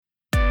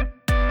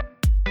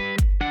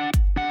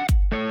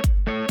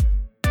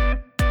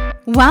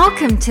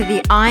Welcome to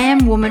the I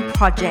Am Woman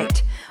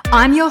Project.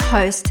 I'm your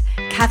host,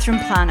 Catherine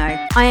Plano.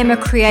 I am a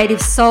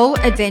creative soul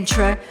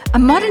adventurer, a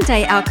modern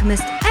day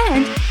alchemist,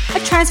 and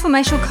a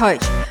transformational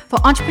coach for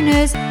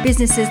entrepreneurs,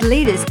 businesses,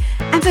 leaders,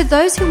 and for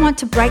those who want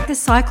to break the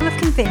cycle of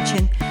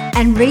convention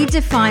and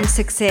redefine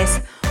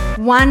success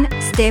one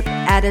step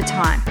at a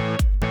time.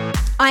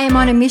 I am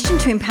on a mission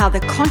to empower the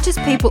conscious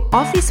people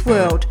of this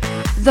world,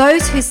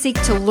 those who seek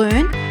to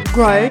learn,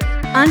 grow,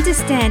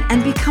 understand,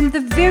 and become the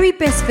very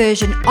best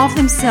version of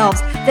themselves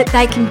that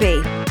they can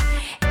be.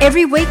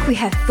 Every week we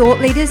have thought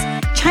leaders,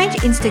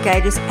 change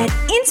instigators, and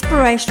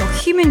inspirational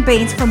human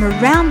beings from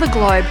around the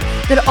globe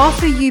that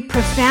offer you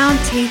profound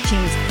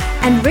teachings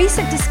and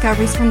recent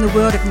discoveries from the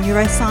world of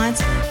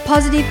neuroscience,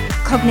 positive,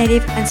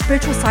 cognitive, and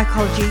spiritual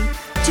psychology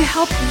to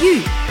help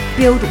you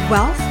build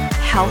wealth,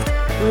 health,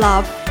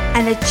 love,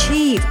 and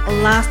achieve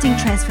lasting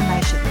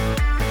transformation.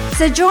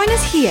 So join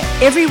us here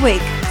every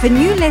week for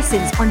new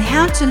lessons on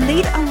how to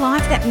lead a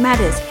life that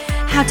matters,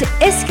 how to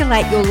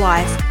escalate your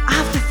life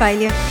after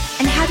failure,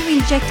 and how to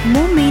inject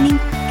more meaning,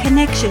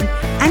 connection,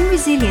 and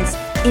resilience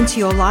into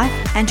your life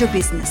and your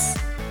business.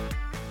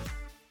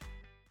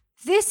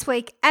 This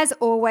week, as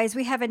always,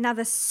 we have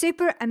another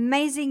super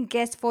amazing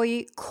guest for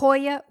you,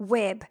 Koya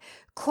Webb.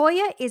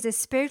 Koya is a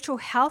spiritual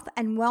health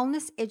and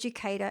wellness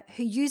educator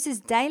who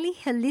uses daily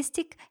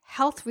holistic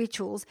health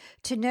rituals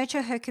to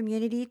nurture her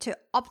community to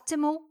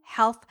optimal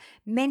health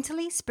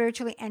mentally,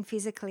 spiritually, and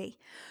physically.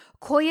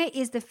 Koya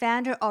is the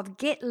founder of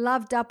Get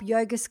Loved Up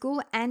Yoga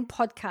School and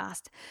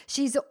podcast.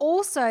 She's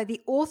also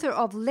the author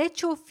of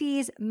Let Your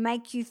Fears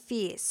Make You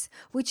Fierce,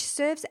 which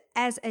serves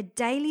as a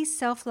daily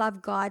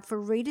self-love guide for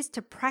readers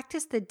to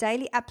practice the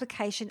daily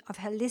application of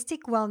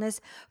holistic wellness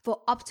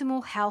for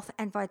optimal health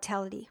and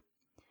vitality.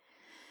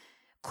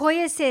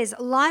 Koya says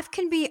life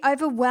can be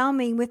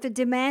overwhelming with the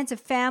demands of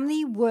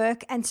family,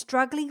 work, and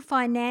struggling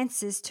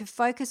finances to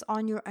focus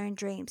on your own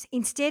dreams.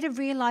 Instead of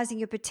realizing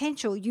your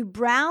potential, you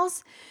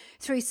browse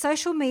through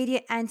social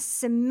media and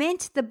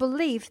cement the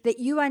belief that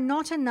you are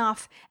not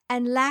enough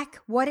and lack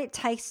what it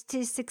takes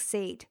to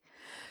succeed.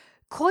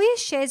 Koya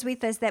shares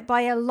with us that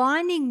by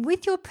aligning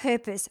with your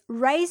purpose,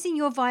 raising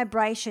your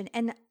vibration,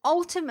 and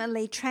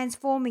ultimately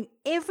transforming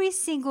every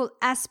single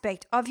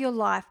aspect of your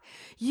life,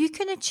 you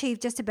can achieve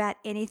just about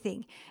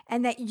anything,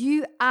 and that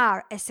you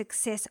are a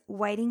success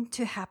waiting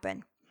to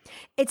happen.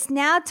 It's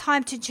now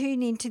time to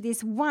tune into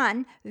this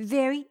one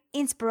very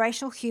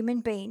inspirational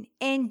human being.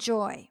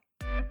 Enjoy.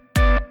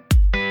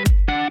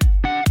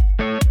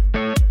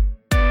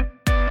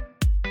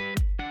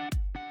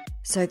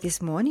 So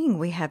this morning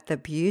we have the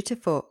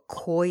beautiful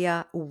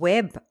Koya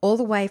Webb all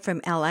the way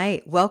from LA.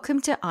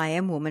 Welcome to I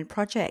Am Woman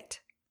Project.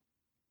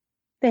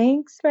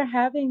 Thanks for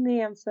having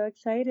me. I'm so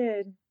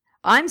excited.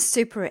 I'm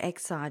super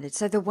excited.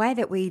 So the way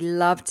that we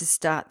love to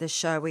start the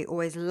show, we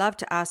always love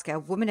to ask our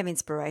woman of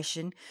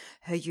inspiration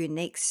her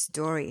unique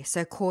story.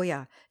 So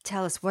Koya,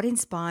 tell us what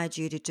inspired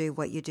you to do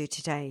what you do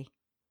today.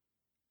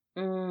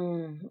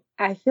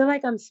 I feel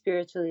like I'm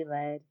spiritually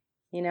led.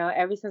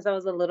 Ever since I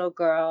was a little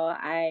girl,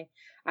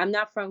 I'm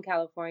not from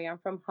California. I'm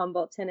from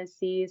Humboldt,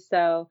 Tennessee.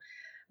 So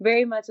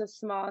very much a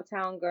small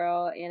town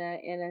girl in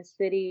a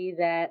city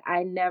that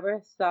I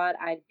never thought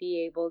I'd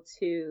be able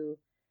to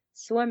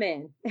swim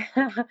in.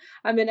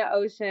 I'm in the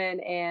ocean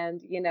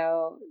and,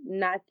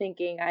 not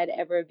thinking I'd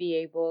ever be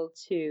able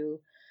to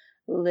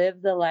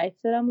live the life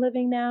that I'm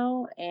living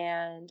now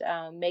and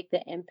make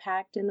the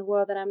impact in the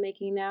world that I'm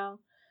making now.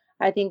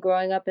 I think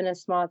growing up in a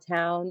small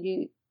town,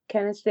 you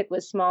kind of stick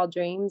with small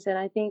dreams. And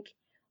I think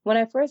when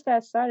I first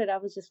got started, I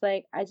was just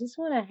like, I just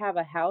want to have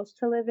a house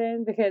to live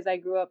in because I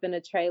grew up in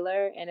a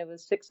trailer and it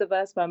was 6 of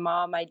us, my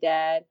mom, my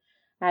dad.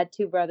 I had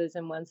 2 brothers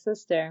and 1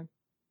 sister.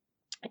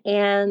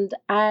 And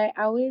I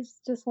always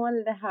just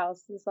wanted a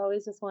house,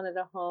 always just wanted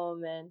a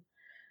home. And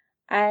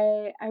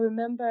I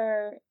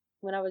remember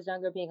when I was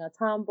younger being a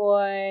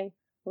tomboy,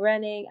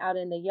 running out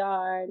in the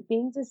yard,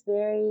 being just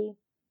very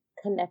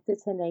connected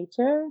to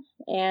nature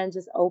and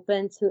just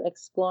open to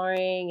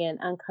exploring and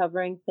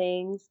uncovering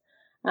things.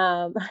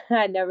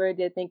 I never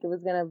did think it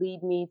was going to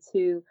lead me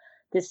to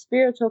the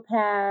spiritual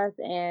path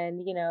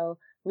and,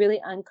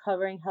 really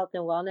uncovering health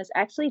and wellness.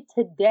 Actually,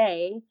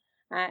 today,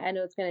 I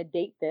know it's going to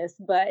date this,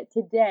 but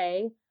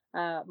today,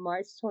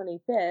 March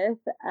 25th,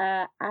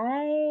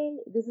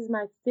 this is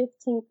my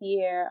 15th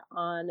year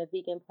on a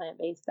vegan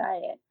plant-based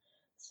diet.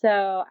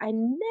 So I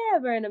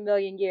never in a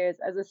million years,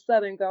 as a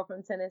Southern girl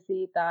from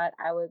Tennessee, thought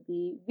I would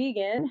be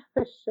vegan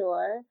for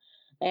sure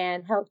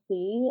and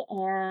healthy.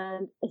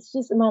 And it's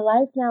just my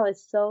life now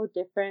is so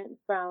different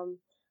from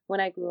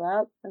when I grew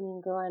up. I mean,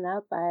 growing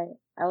up,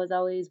 I was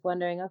always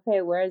wondering,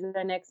 okay, where is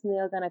the next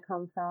meal going to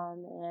come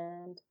from?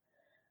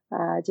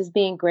 And just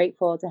being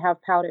grateful to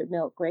have powdered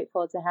milk,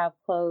 grateful to have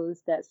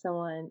clothes that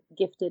someone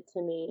gifted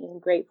to me,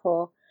 and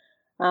grateful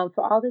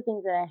for all the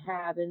things that I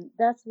have. And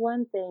that's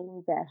one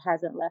thing that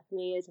hasn't left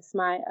me is just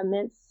my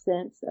immense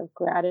sense of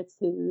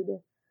gratitude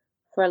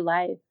for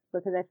life.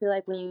 Because I feel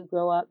like when you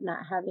grow up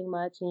not having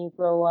much and you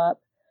grow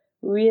up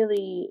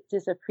really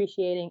just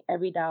appreciating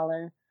every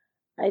dollar,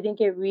 I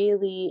think it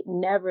really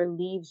never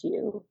leaves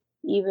you.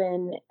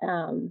 even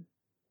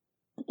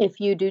if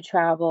you do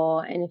travel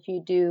and if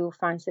you do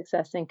find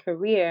success in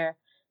career,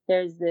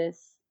 there's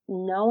this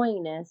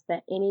knowingness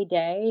that any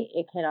day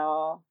it could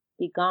all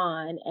be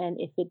gone. And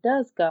if it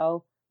does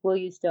go, will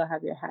you still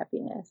have your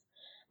happiness?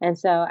 And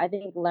so I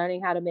think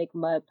learning how to make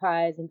mud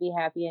pies and be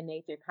happy in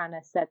nature kind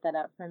of set that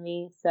up for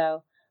me.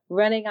 So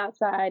running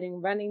outside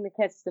and running to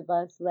catch the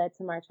bus led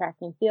to my track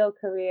and field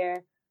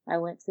career. I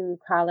went to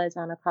college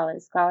on a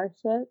college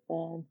scholarship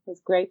and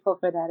was grateful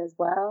for that as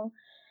well.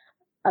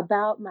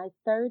 About my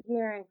third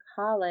year in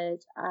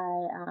college,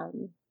 I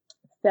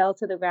fell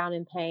to the ground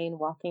in pain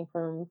walking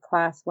from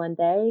class one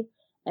day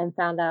and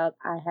found out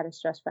I had a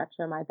stress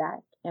fracture in my back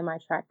and my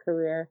track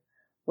career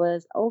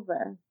was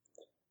over.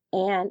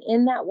 And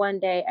in that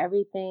one day,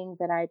 everything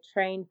that I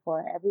trained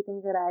for,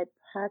 everything that I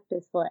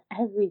practiced for,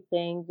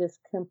 everything just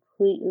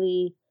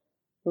completely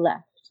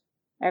left.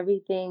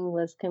 Everything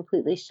was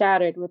completely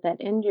shattered with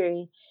that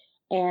injury.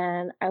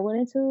 And I went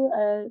into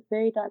a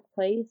very dark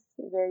place,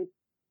 a very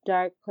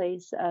dark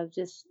place of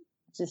just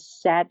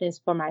sadness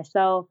for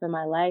myself and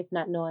my life,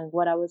 not knowing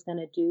what I was going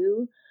to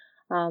do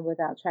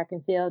without track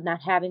and field,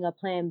 not having a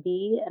plan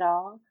B at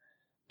all.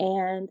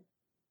 And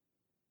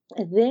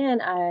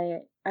then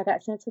I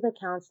got sent to the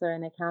counselor,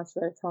 and the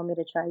counselor told me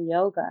to try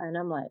yoga. And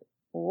I'm like,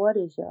 what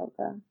is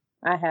yoga?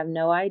 I have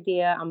no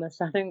idea. I'm a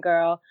Southern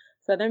girl,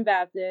 Southern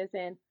Baptist,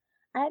 and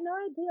I had no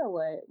idea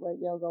what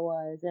yoga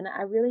was. And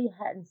I really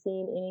hadn't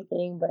seen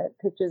anything but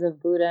pictures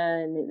of Buddha,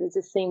 and it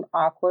just seemed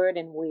awkward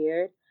and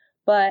weird.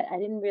 But I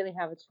didn't really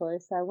have a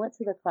choice. So I went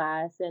to the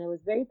class, and it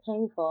was very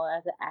painful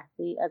as an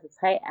athlete, as a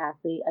tight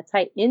athlete, a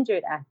tight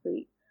injured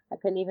athlete. I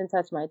couldn't even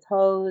touch my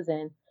toes,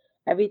 and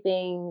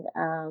everything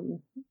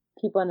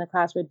people in the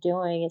class were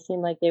doing, it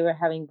seemed like they were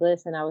having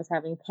bliss and I was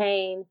having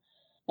pain.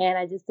 And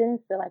I just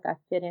didn't feel like I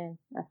fit in.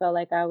 I felt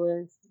like I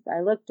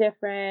looked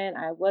different.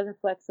 I wasn't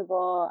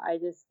flexible. I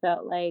just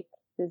felt like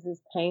this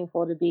is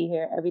painful to be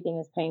here. Everything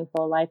is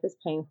painful. Life is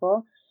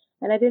painful.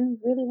 And I didn't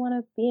really want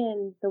to be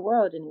in the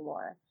world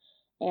anymore.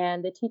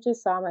 And the teacher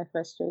saw my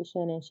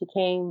frustration and she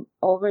came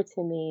over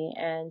to me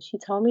and she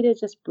told me to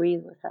just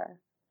breathe with her.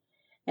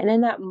 And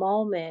in that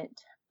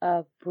moment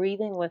of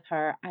breathing with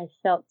her, I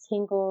felt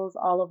tingles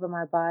all over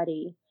my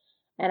body.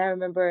 And I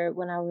remember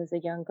when I was a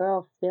young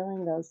girl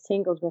feeling those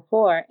tingles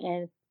before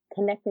and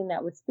connecting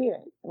that with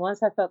spirit.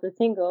 Once I felt the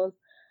tingles,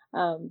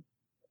 um,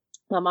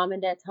 my mom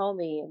and dad told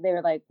me, they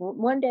were like,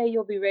 one day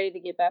you'll be ready to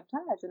get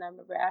baptized. And I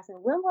remember asking,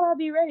 when will I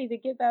be ready to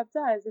get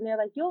baptized? And they're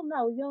like, you'll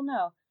know, you'll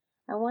know.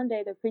 And one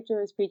day the preacher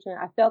was preaching.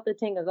 I felt the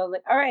tingles. I was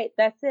like, all right,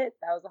 that's it.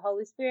 That was the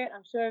Holy Spirit.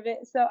 I'm sure of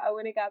it. So I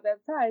went and got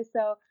baptized.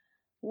 So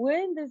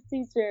when this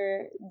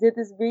teacher did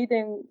this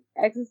breathing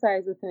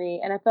exercise with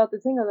me and I felt the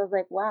tingles, I was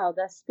like, wow,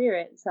 that's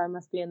spirit. So I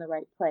must be in the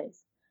right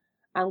place.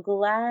 I'm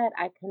glad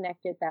I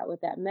connected that with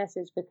that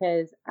message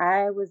because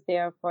I was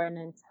there for an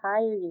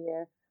entire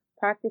year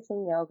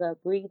practicing yoga,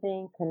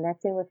 breathing,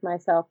 connecting with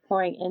myself,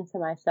 pouring into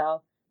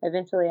myself.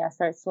 Eventually, I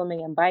started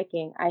swimming and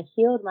biking. I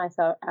healed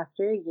myself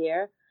after a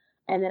year,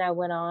 and then I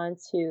went on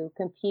to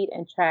compete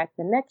and track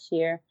the next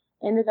year.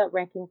 Ended up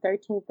ranking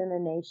 13th in the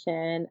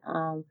nation,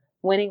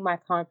 winning my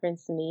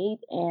conference meet,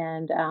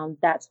 and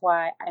that's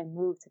why I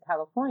moved to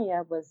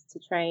California was to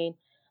train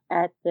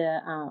at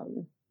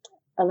the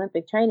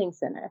Olympic Training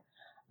Center.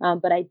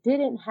 But I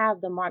didn't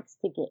have the marks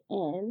to get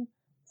in.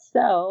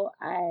 So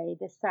I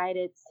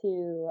decided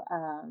to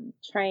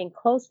train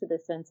close to the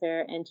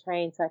center and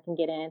train so I can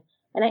get in.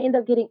 And I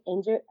ended up getting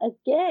injured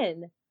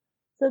again.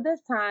 So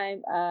this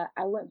time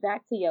I went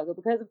back to yoga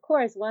because, of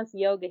course, once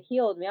yoga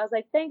healed me, I was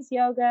like, thanks,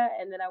 yoga.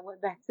 And then I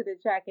went back to the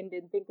track and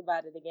didn't think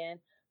about it again.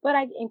 But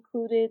I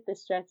included the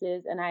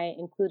stretches and I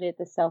included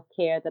the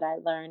self-care that I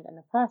learned in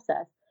the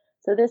process.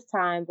 So this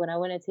time when I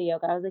went into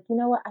yoga, I was like, you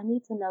know what? I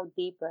need to know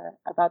deeper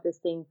about this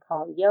thing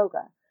called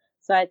yoga.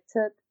 So I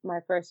took my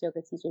first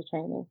yoga teacher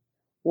training.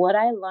 What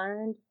I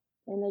learned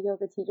in the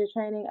yoga teacher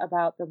training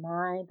about the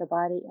mind, the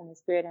body, and the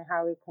spirit and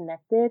how we're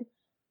connected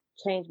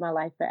changed my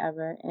life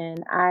forever.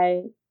 And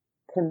I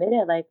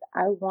committed, like,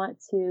 I want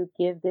to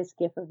give this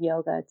gift of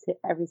yoga to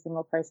every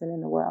single person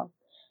in the world.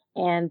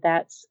 And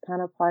that's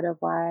kind of part of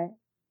why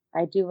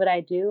I do what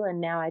I do. And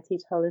now I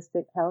teach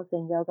holistic health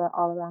and yoga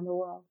all around the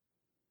world.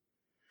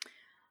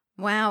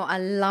 Wow, I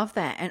love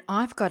that. And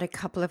I've got a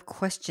couple of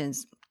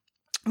questions.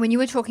 When you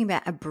were talking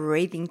about a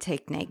breathing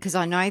technique, because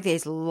I know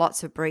there's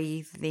lots of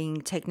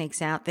breathing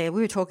techniques out there. We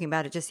were talking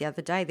about it just the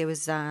other day. There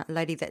was a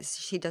lady that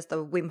she does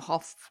the Wim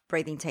Hof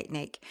breathing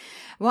technique.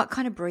 What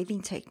kind of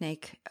breathing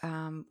technique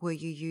were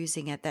you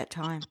using at that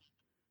time?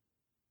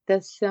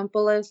 The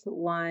simplest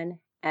one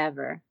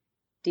ever.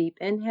 Deep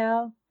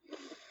inhale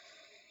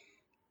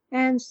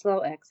and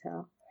slow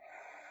exhale.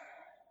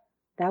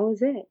 That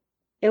was it.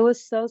 It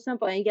was so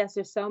simple. And yes,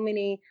 there's so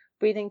many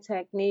breathing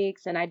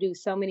techniques, and I do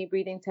so many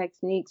breathing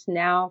techniques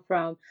now,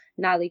 from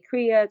Nali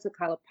Kriya to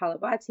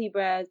Kapalabhati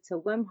breath to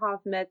Wim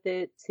Hof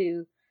method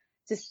to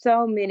just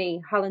so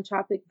many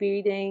holotropic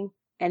breathing.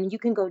 And you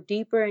can go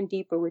deeper and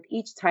deeper with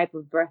each type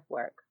of breath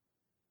work.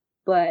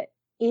 But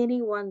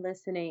anyone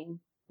listening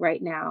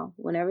right now,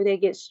 whenever they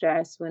get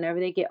stressed, whenever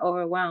they get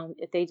overwhelmed,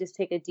 if they just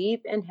take a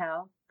deep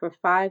inhale for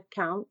 5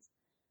 counts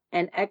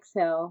and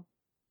exhale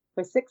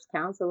for 6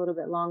 counts, a little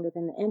bit longer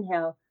than the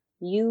inhale,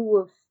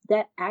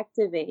 that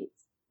activates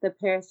the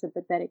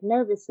parasympathetic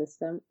nervous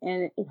system,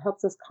 and it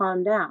helps us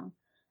calm down.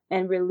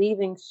 And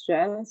relieving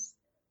stress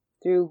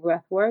through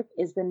breath work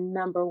is the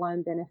number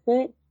one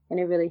benefit, and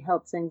it really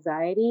helps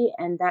anxiety,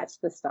 and that's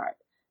the start.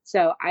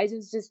 So I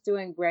was just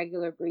doing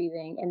regular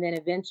breathing, and then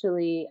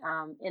eventually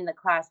in the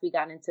class we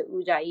got into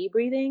Ujjayi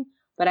breathing,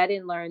 but I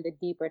didn't learn the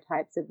deeper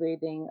types of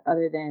breathing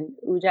other than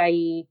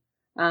Ujjayi.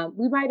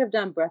 We might have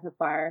done breath of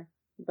fire,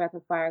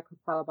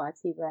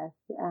 Kapalabhati breath.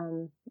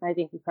 I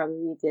think we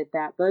probably did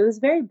that, but it was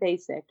very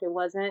basic. It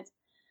wasn't,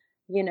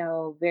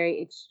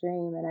 very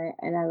extreme.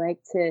 And I like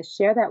to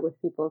share that with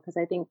people because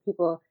I think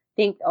people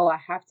think, oh, I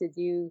have to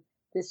do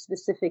this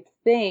specific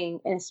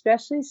thing. And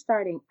especially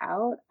starting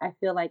out, I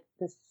feel like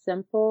the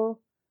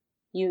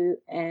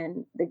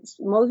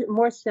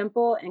more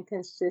simple and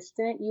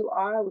consistent you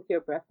are with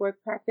your breathwork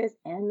practice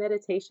and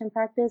meditation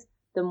practice,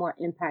 the more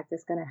impact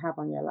it's going to have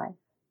on your life.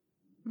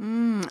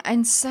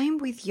 And same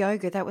with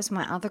yoga. That was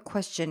my other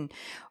question.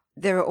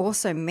 There are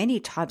also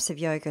many types of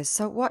yoga.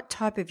 So what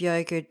type of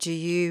yoga do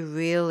you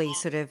really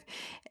sort of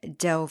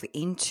delve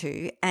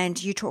into?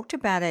 And you talked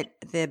about it,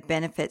 the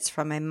benefits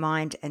from a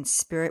mind and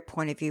spirit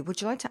point of view.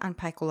 Would you like to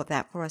unpack all of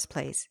that for us,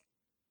 please?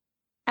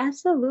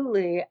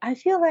 Absolutely. I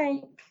feel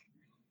like,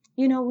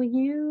 when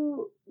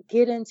you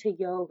get into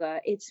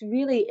yoga, it's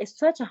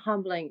such a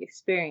humbling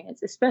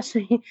experience,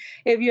 especially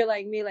if you're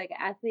like me, like an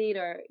athlete,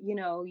 or,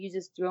 you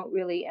just don't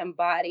really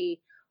embody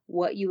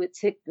what you would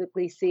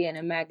typically see in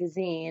a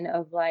magazine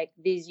of like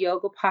these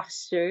yoga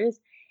postures.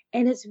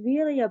 And it's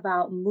really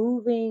about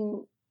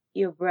moving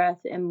your breath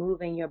and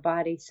moving your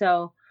body.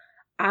 So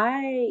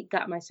I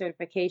got my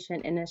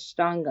certification in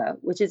Ashtanga,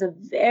 which is a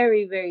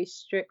very, very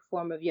strict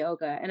form of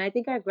yoga. And I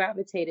think I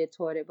gravitated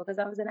toward it because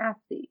I was an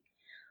athlete.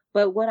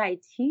 But what I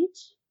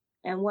teach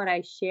and what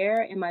I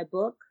share in my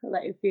book,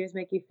 Let Your Fears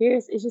Make You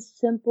Fierce, is just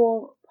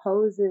simple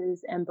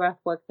poses and breath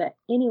work that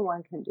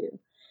anyone can do.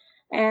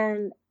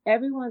 And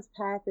everyone's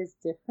path is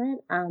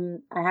different.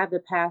 I have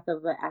the path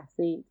of an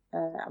athlete.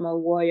 I'm a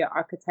warrior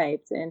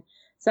archetype, and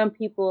some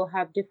people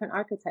have different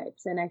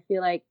archetypes. And I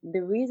feel like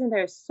the reason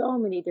there's so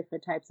many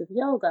different types of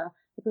yoga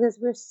is because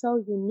we're so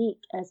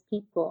unique as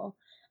people.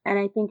 And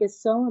I think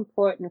it's so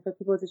important for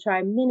people to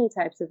try many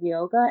types of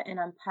yoga and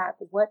unpack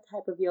what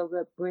type of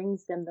yoga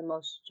brings them the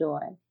most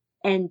joy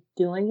and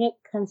doing it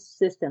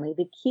consistently.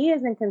 The key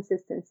is in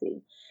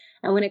consistency.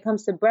 And when it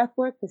comes to breath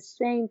work, the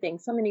same thing.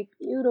 So many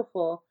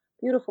beautiful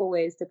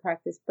ways to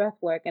practice breath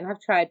work. And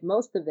I've tried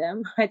most of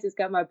them. I just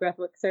got my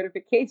breathwork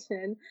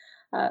certification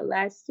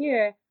last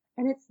year.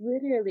 And it's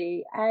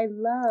literally, I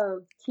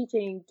love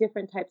teaching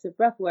different types of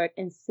breath work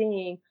and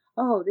seeing,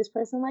 oh, this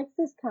person likes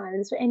this kind.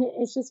 And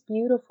it's just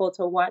beautiful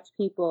to watch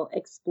people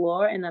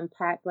explore and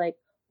unpack like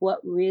what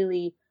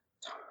really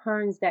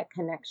turns that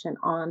connection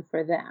on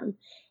for them.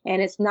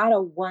 And it's not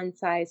a one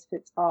size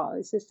fits all.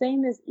 It's the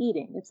same as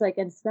eating. It's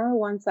not a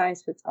one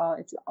size fits all.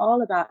 It's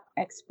all about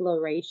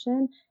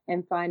exploration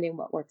and finding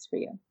what works for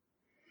you.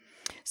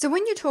 So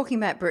when you're talking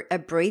about a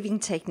breathing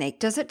technique,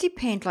 does it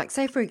depend? Like,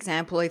 say, for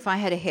example, if I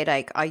had a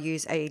headache, I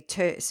use a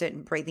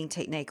certain breathing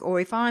technique, or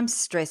if I'm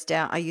stressed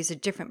out, I use a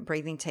different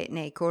breathing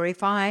technique, or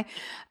if I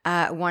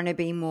want to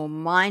be more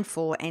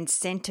mindful and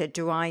centered,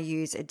 do I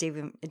use a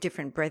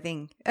different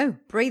breathing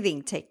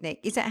technique?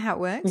 Is that how it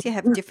works? You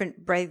have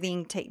different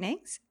breathing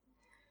techniques?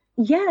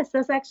 Yes,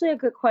 that's actually a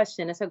good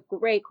question. It's a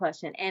great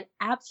question. And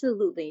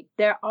absolutely,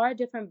 there are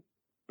different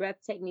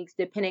breath techniques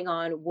depending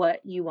on what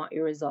you want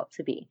your result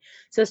to be.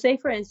 So say,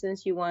 for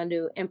instance, you want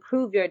to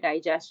improve your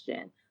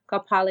digestion.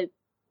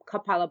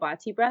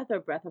 Kapalabhati breath,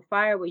 or breath of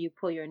fire, where you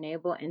pull your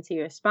navel into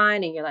your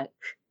spine and you're like,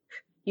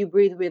 you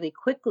breathe really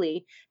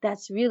quickly.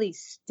 That's really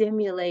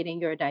stimulating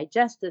your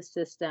digestive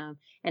system,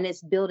 and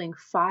it's building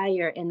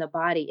fire in the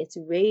body. It's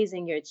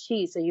raising your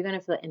chi. So you're going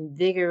to feel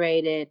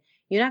invigorated.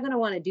 You're not going to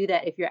want to do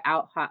that if you're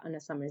out hot on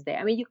a summer's day.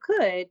 I mean, you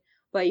could,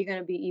 but you're going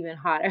to be even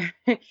hotter.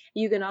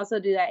 You can also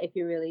do that if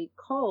you're really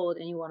cold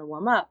and you want to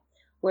warm up.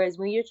 Whereas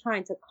when you're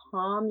trying to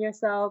calm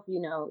yourself,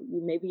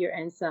 maybe you're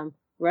in some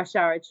rush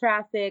hour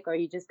traffic, or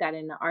you just got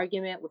in an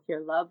argument with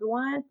your loved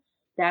one,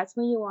 that's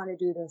when you want to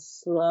do the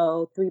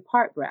slow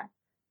 3-part breath.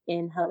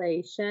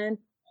 Inhalation,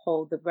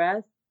 hold the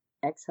breath,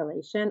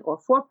 exhalation, or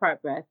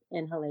 4-part breath.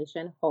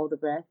 Inhalation, hold the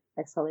breath,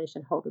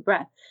 exhalation, hold the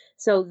breath.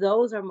 So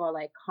those are more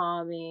like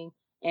calming.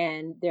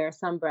 And there are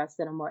some breaths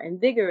that are more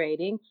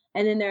invigorating.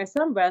 And then there are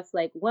some breaths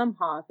like Wim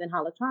Hof and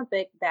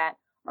holotropic that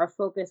are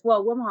focused.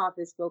 Well, Wim Hof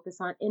is focused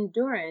on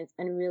endurance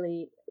and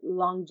really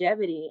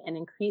longevity and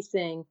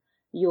increasing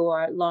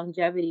your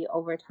longevity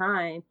over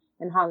time.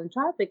 And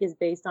holotropic is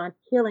based on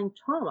healing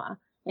trauma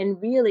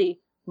and really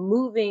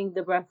moving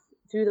the breath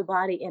through the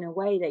body in a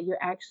way that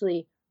you're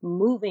actually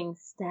moving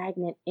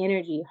stagnant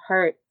energy,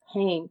 hurt,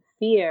 pain,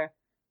 fear,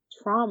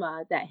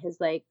 trauma that has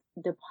like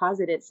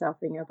deposit itself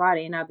in your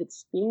body. And I've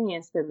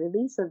experienced the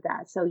release of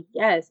that. So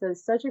yes,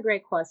 that's such a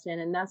great question.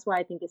 And that's why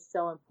I think it's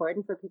so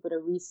important for people to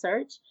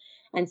research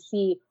and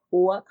see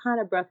what kind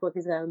of breath work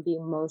is going to be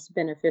most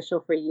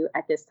beneficial for you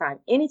at this time.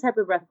 Any type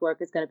of breath work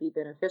is going to be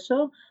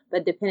beneficial,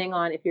 but depending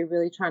on if you're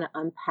really trying to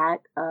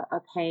unpack a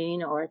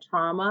pain or a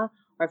trauma,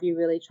 or if you're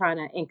really trying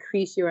to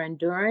increase your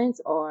endurance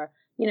or,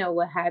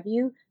 what have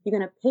you, you're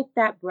going to pick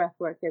that breath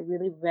work that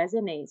really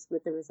resonates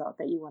with the result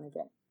that you want to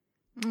get.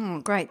 Oh,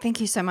 great.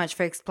 Thank you so much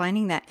for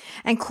explaining that.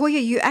 And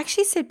Koya, you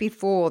actually said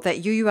before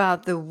that you are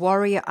the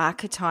warrior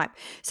archetype.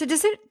 So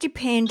does it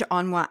depend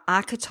on what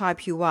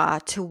archetype you are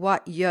to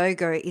what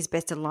yoga is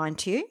best aligned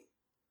to you?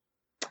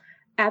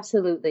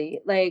 Absolutely.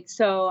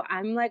 So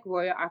I'm like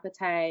warrior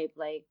archetype,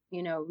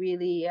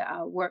 really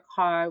work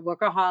hard,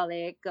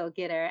 workaholic, go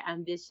getter,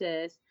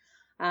 ambitious.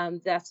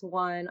 That's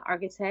one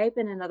archetype.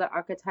 And another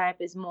archetype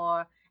is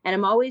more, and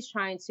I'm always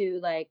trying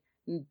to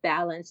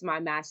balance my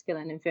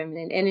masculine and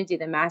feminine energy.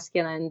 The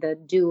masculine, the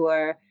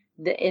doer,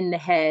 the in the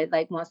head,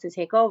 wants to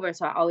take over.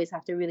 So I always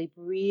have to really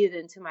breathe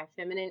into my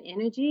feminine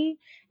energy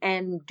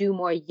and do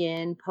more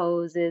yin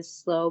poses,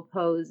 slow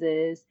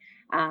poses,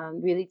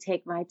 really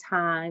take my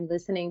time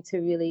listening to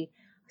really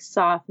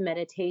soft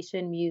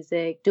meditation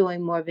music,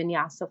 doing more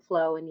vinyasa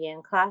flow and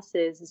yin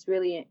classes is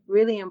really,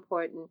 really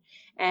important.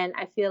 And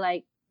I feel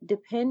like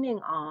depending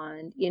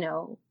on,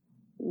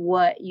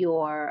 what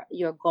your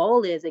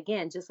goal is,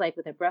 again, just like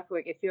with the breath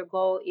work, if your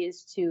goal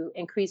is to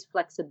increase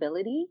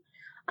flexibility,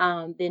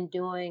 then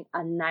doing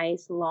a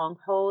nice long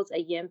holds, a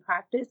yin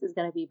practice is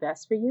going to be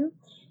best for you.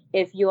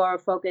 If your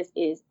focus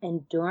is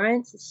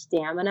endurance,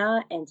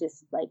 stamina, and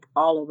just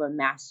all over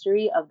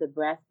mastery of the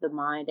breath, the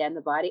mind, and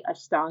the body,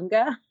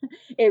 Ashtanga,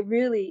 it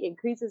really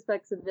increases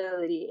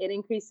flexibility. It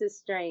increases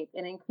strength.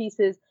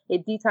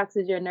 It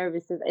detoxes your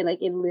nervous system.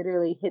 It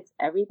literally hits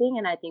everything.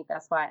 And I think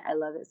that's why I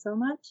love it so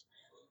much.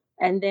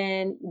 And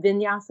then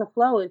vinyasa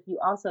flow,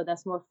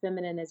 that's more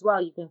feminine as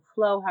well. You can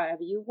flow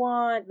however you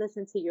want,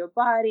 listen to your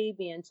body,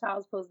 be in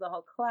child's pose the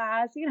whole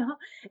class.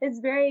 It's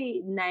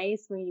very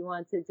nice when you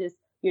want to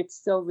you're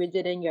so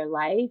rigid in your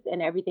life and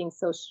everything's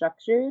so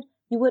structured.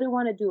 You wouldn't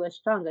want to do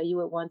Ashtanga. You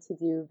would want to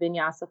do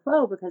vinyasa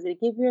flow because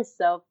it gives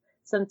yourself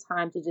some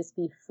time to just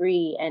be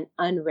free and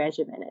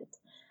unregimented.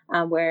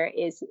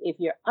 Whereas if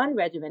you're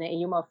unregimented and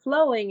you're more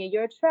flowing and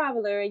you're a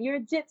traveler and you're a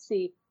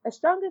gypsy,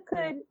 Ashtanga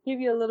could give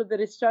you a little bit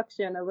of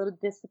structure and a little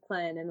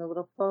discipline and a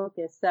little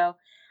focus. So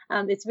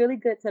it's really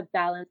good to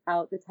balance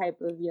out the type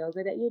of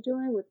yoga that you're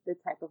doing with the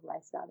type of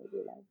lifestyle that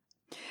you live.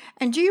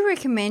 And do you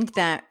recommend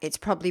that it's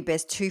probably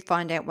best to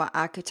find out what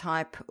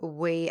archetype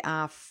we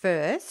are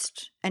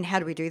first? And how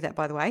do we do that,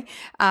 by the way?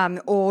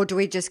 Or do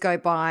we just go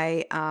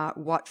by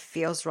what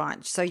feels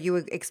right? So you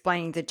were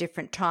explaining the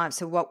different types.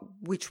 So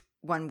which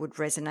one would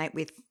resonate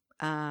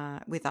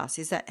with us?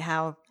 Is that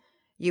how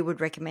you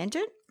would recommend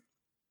it?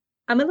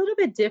 I'm a little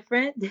bit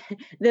different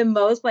than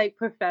most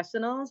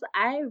professionals.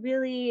 I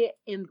really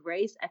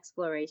embrace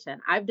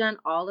exploration. I've done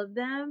all of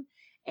them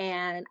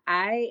and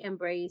I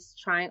embrace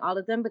trying all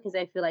of them because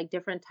I feel like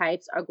different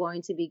types are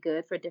going to be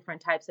good for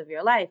different types of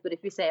your life. But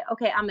if you say,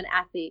 okay, I'm an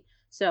athlete,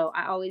 so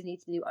I always need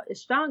to do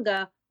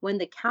Ashtanga, when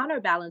the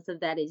counterbalance of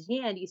that is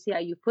yin, you see how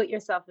you put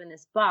yourself in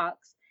this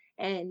box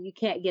and you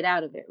can't get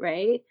out of it,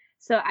 right?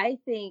 So I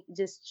think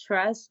just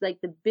trust, the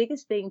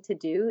biggest thing to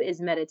do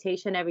is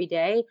meditation every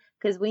day.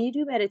 Because when you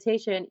do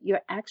meditation,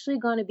 you're actually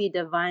going to be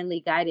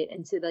divinely guided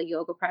into the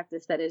yoga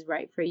practice that is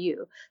right for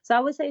you. So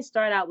I would say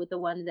start out with the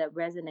one that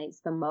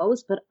resonates the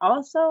most, but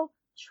also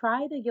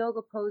try the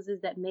yoga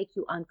poses that make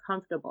you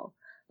uncomfortable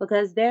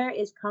because there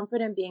is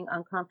comfort in being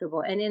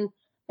uncomfortable. And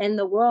in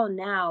the world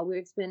now,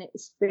 we're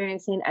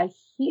experiencing a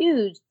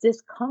huge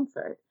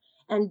discomfort.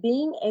 And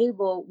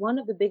one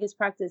of the biggest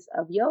practice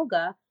of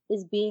yoga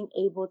is being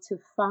able to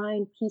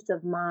find peace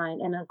of mind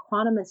and a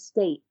autonomous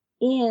state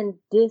in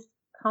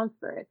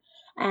discomfort.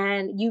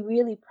 And you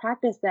really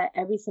practice that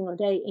every single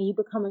day and you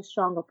become a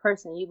stronger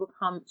person. You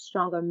become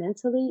stronger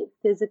mentally,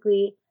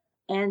 physically,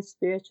 and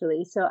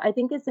spiritually. So I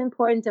think it's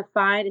important to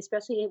find,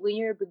 especially when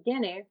you're a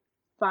beginner,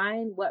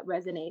 find what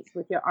resonates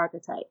with your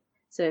archetype.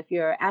 So if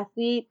you're an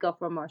athlete, go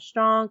for more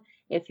strong.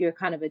 If you're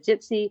kind of a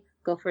gypsy,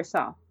 go for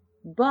soft.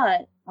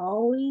 But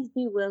always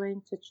be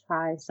willing to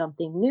try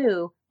something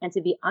new and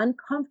to be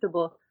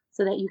uncomfortable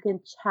so that you can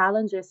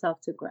challenge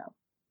yourself to grow.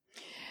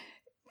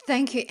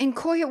 Thank you. And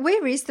Koya,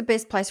 where is the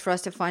best place for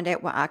us to find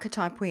out what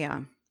archetype we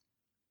are?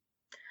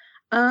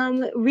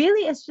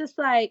 Really, it's just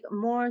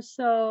more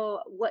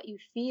so what you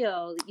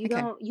feel. You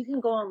can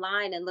go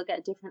online and look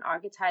at different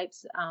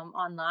archetypes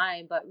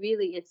online, but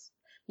really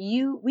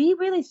we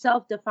really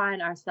self-define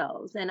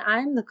ourselves. And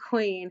I'm the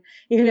queen,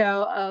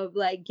 of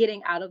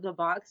getting out of the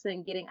box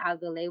and getting out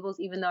of the labels,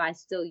 even though I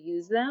still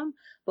use them.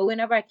 But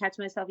whenever I catch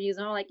myself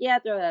using them, I'm yeah,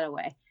 throw that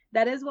away.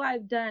 that is what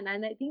I've done.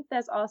 And I think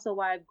that's also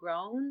why I've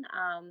grown.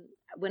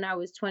 When I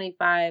was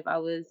 25, I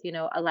was,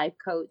 a life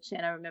coach.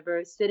 And I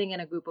remember sitting in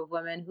a group of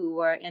women who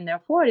were in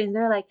their 40s.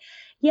 They're like,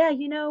 yeah,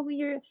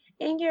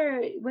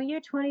 when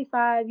you're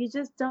 25, you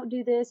just don't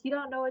do this. You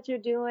don't know what you're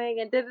doing.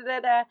 And da da da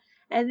da.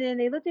 And then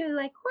they looked at me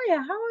like, Koya,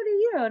 how old are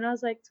you? And I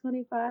was like,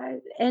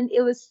 25. And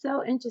it was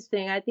so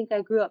interesting. I think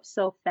I grew up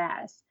so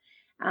fast,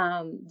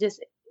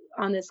 just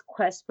on this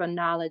quest for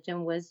knowledge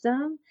and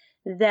wisdom,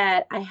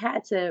 that I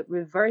had to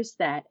reverse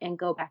that and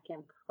go back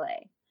and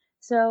play.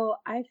 So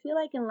I feel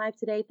like in life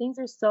today, things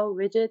are so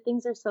rigid,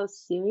 things are so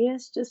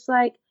serious. Just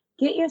like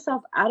get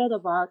yourself out of the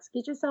box,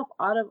 get yourself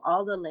out of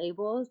all the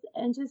labels,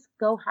 and just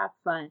go have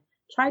fun.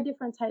 Try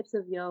different types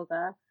of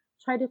yoga,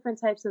 try different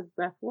types of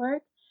breath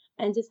work,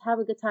 and just have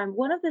a good time.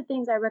 One of the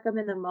things I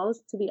recommend the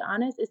most, to be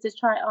honest, is to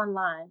try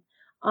online.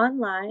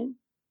 Online,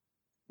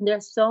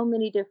 there's so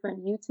many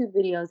different YouTube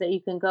videos that you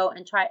can go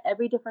and try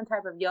every different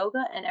type of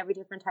yoga and every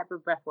different type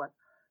of breath work.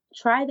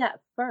 Try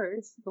that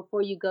first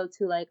before you go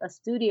to like a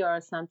studio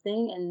or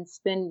something and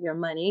spend your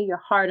money,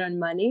 your hard-earned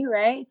money,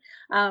 right?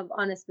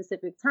 On a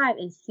specific time,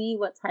 and see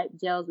what type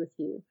gels with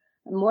you.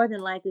 More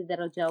than likely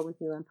that'll gel with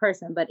you in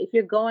person. But if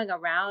you're going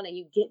around and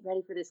you get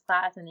ready for this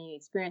class and then you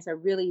experience a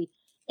really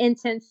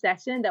intense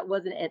session that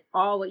wasn't at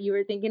all what you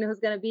were thinking it was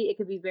going to be, it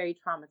could be very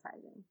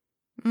traumatizing.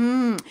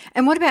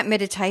 And what about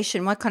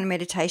meditation? What kind of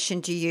meditation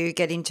do you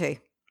get into?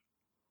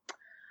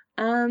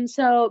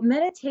 So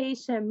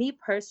meditation, me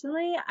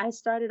personally, I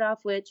started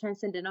off with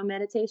transcendental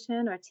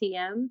meditation, or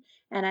TM,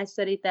 and I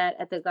studied that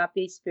at the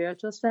Agape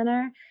Spiritual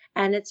Center.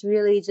 And it's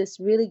really just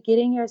really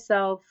getting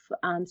yourself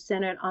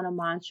centered on a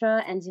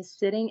mantra and just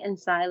sitting in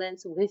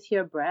silence with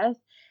your breath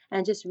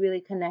and just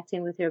really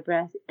connecting with your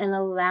breath and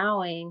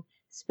allowing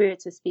spirit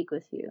to speak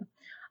with you.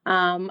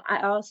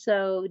 I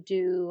also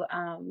do,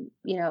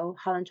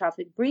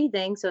 holotropic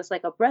breathing. So it's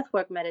like a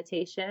breathwork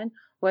meditation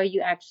where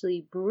you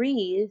actually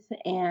breathe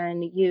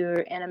and you're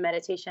in a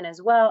meditation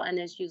as well. And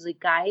it's usually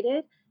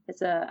guided.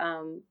 It's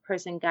a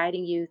person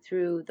guiding you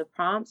through the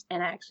prompts,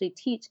 and I actually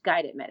teach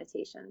guided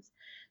meditations.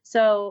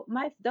 So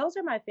those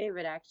are my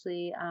favorite,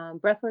 actually,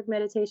 breathwork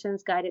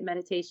meditations, guided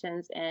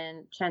meditations,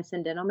 and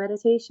transcendental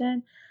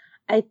meditation.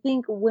 I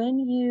think when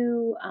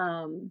you,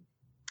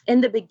 in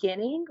the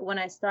beginning, when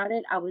I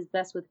started, I was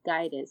best with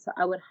guided. So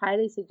I would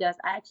highly suggest,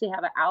 I actually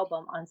have an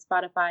album on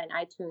Spotify and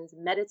iTunes,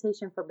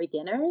 Meditation for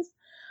Beginners.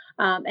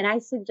 And I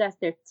suggest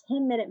they're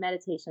 10-minute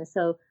meditations.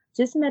 So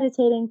just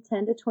meditating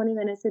 10 to 20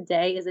 minutes a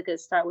day is a good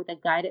start with a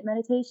guided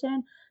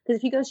meditation. Because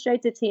if you go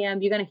straight to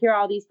TM, you're going to hear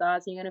all these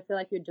thoughts and you're going to feel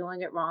like you're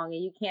doing it wrong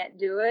and you can't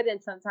do it.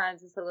 And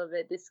sometimes it's a little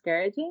bit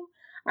discouraging.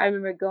 I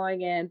remember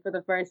going in for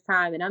the first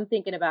time and I'm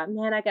thinking about,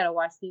 man, I got to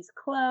wash these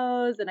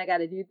clothes and I got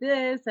to do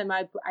this. And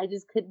I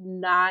just could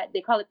not,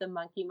 they call it the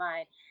monkey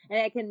mind.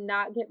 And I could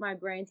not get my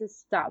brain to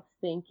stop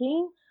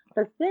thinking.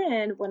 But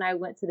then when I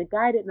went to the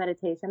guided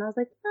meditation, I was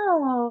like,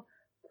 oh,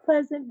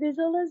 pleasant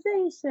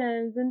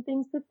visualizations and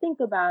things to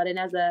think about. And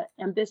as an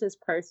ambitious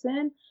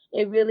person,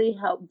 it really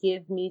helped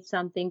give me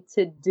something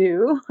to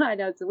do. I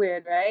know it's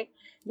weird, right?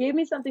 Gave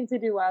me something to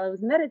do while I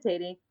was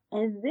meditating.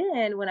 And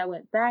then when I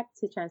went back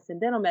to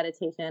transcendental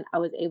meditation, I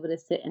was able to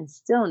sit in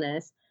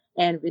stillness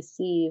and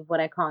receive what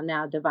I call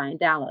now divine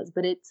downloads.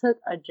 But it took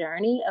a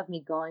journey of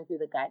me going through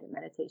the guided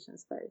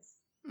meditations first.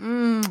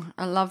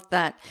 I love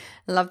that.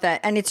 I love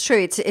that. And it's true.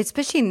 It's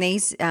especially in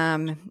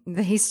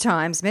these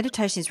times,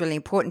 meditation is really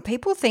important.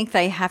 People think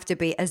they have to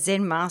be a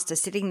Zen master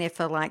sitting there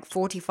for like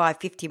 45,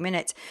 50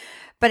 minutes,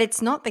 but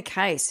it's not the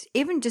case.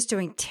 Even just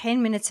doing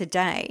 10 minutes a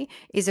day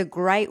is a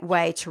great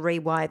way to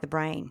rewire the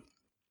brain.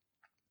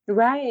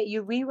 Right.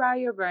 You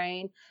rewire your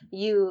brain,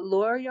 you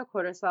lower your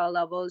cortisol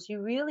levels,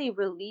 you really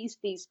release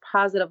these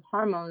positive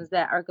hormones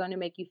that are going to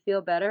make you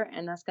feel better,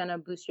 and that's going to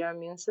boost your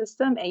immune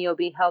system and you'll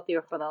be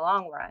healthier for the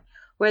long run.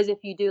 Whereas if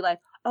you do like,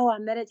 oh, I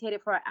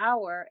meditated for an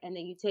hour and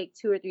then you take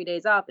 2 or 3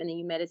 days off and then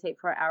you meditate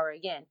for an hour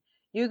again,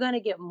 you're going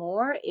to get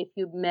more if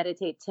you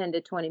meditate 10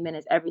 to 20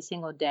 minutes every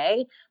single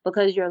day,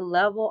 because your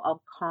level of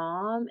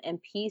calm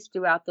and peace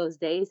throughout those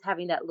days,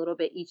 having that little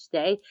bit each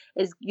day,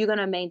 is you're going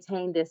to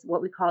maintain this,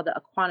 what we call the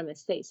equanimous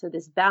state. So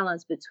this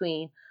balance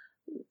between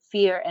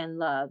fear and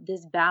love,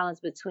 this balance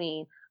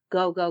between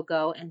go, go,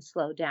 go and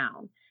slow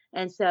down.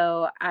 And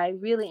so I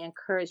really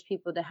encourage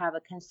people to have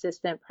a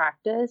consistent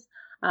practice.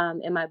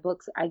 In my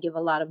books, I give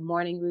a lot of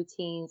morning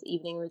routines,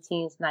 evening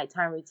routines,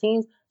 nighttime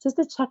routines, just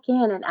to check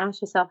in and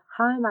ask yourself,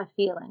 how am I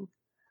feeling?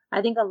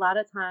 I think a lot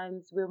of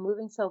times we're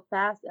moving so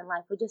fast in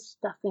life, we're just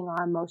stuffing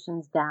our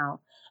emotions down.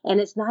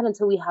 And it's not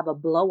until we have a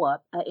blow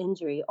up, an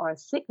injury, or a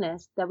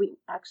sickness that we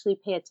actually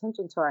pay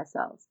attention to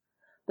ourselves.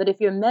 But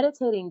if you're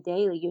meditating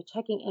daily, you're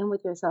checking in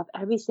with yourself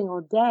every single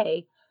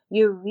day,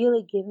 you're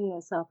really giving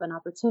yourself an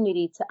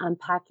opportunity to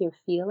unpack your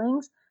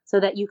feelings so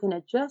that you can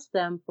address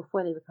them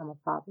before they become a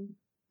problem.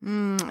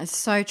 It's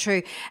so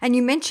true. And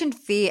you mentioned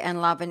fear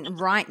and love, and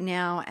right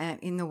now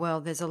in the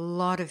world, there's a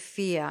lot of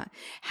fear.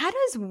 How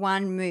does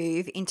one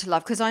move into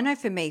love? Because I know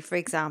for me, for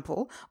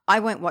example, I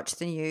won't watch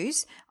the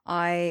news,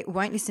 I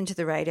won't listen to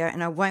the radio,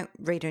 and I won't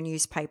read a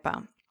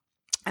newspaper.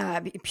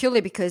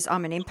 purely because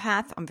I'm an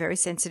empath. I'm very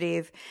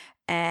sensitive.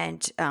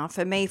 And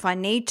for me, if I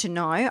need to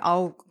know,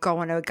 I'll go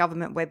on a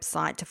government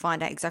website to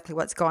find out exactly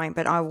what's going,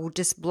 but I will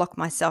just block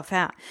myself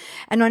out.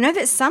 And I know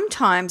that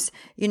sometimes,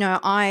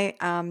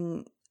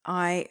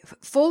 I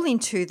fall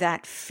into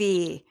that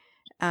fear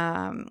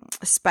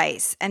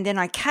space, and then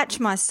I catch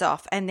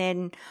myself, and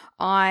then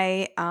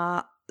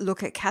I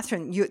look at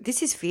Catherine.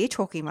 This is fear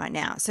talking right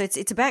now, so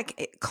it's about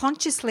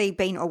consciously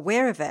being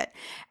aware of it,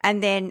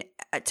 and then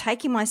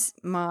taking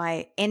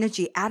my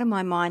energy out of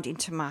my mind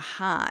into my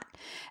heart,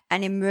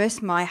 and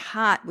immerse my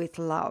heart with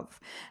love.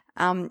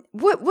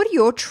 What are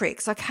your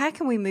tricks? Like, how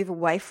can we move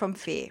away from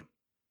fear?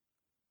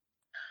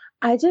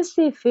 I just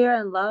see fear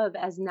and love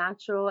as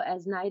natural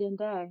as night and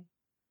day.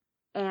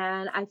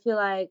 And I feel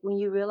like when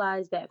you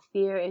realize that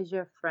fear is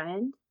your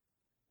friend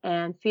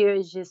and fear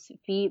is just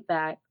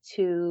feedback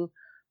to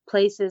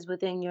places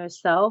within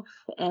yourself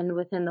and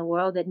within the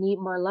world that need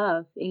more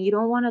love. And you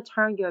don't want to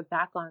turn your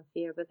back on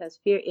fear because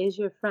fear is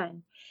your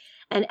friend.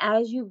 And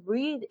as you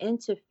breathe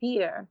into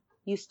fear,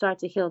 you start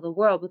to heal the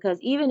world because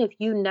even if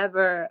you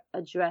never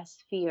address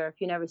fear,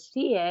 if you never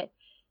see it,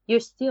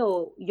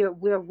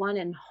 we're one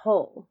and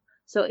whole.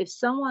 So if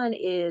someone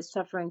is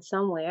suffering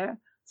somewhere,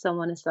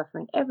 someone is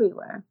suffering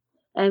everywhere.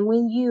 And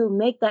when you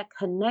make that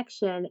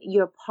connection,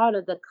 you're part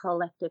of the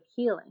collective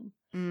healing.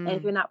 And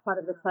if you're not part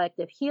of the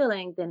collective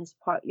healing, then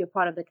you're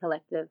part of the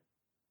collective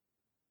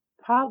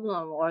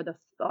problem or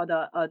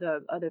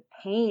the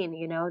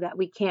pain, that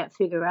we can't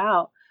figure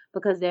out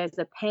because there's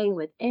a pain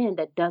within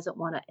that doesn't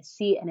want to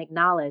see and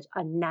acknowledge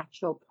a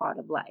natural part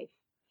of life.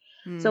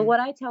 So what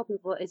I tell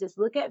people is just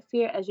look at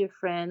fear as your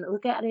friend,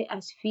 look at it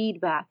as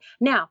feedback.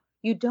 Now,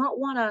 you don't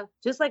want to,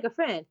 just like a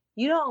friend,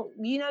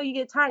 you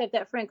get tired if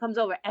that friend comes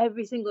over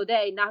every single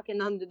day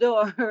knocking on the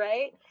door,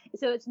 right?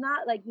 So it's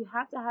not like you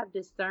have to have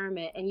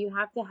discernment and you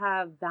have to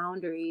have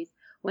boundaries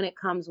when it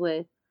comes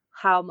with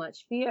how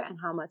much fear and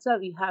how much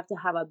love. You have to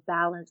have a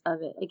balance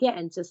of it.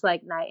 Again, just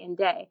like night and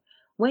day.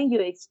 When you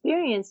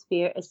experience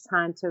fear, it's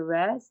time to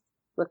rest,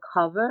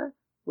 recover,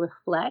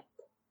 reflect,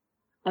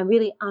 and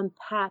really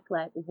unpack,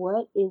 like,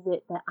 what is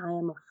it that I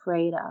am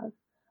afraid of?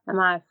 Am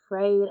I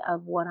afraid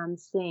of what I'm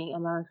seeing?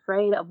 Am I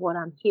afraid of what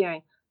I'm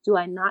hearing? Do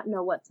I not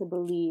know what to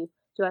believe?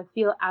 Do I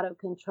feel out of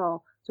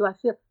control?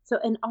 So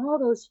in all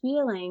those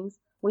feelings,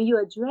 when you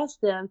address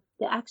them,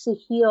 they actually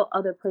heal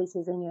other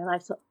places in your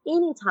life. So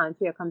anytime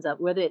fear comes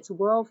up, whether it's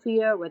world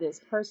fear, whether it's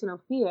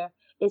personal fear,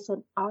 it's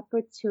an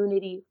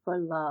opportunity for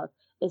love.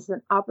 It's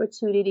an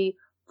opportunity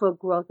for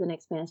growth and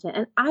expansion.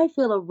 And I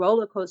feel a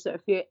roller coaster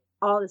of fear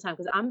all the time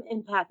because I'm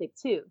empathic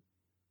too.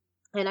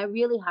 And I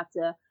really have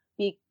to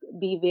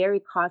be very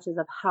cautious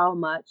of how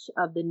much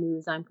of the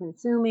news I'm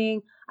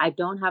consuming. I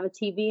don't have a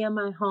TV in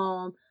my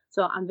home.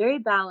 So I'm very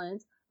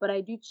balanced, but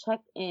I do check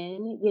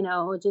in,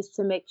 just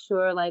to make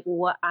sure like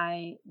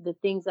the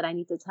things that I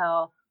need to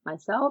tell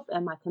myself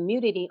and my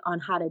community on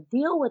how to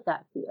deal with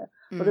that fear.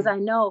 Because I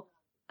know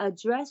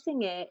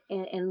addressing it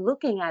and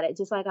looking at it,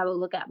 just like I would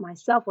look at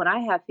myself when I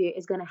have fear,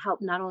 is going to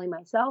help not only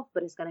myself,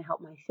 but it's going to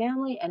help my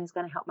family and it's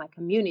going to help my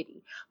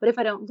community. But if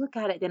I don't look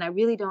at it, then I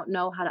really don't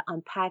know how to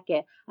unpack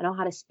it. I don't know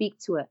how to speak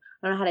to it.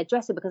 I don't know how to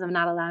address it because I'm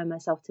not allowing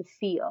myself to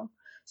feel.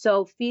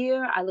 So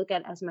fear, I look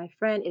at as my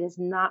friend. It is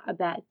not a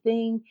bad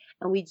thing.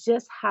 And we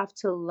just have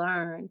to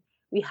learn.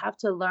 We have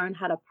to learn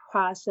how to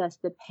process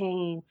the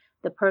pain,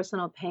 the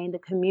personal pain, the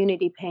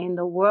community pain,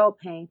 the world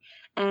pain.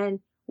 And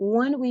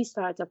when we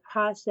start to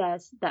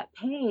process that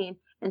pain,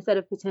 instead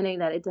of pretending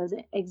that it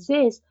doesn't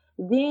exist,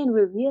 then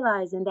we're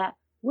realizing that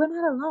we're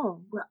not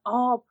alone. We're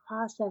all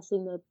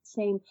processing the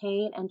same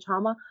pain and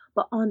trauma.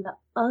 But on the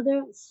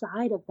other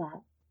side of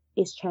that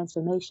is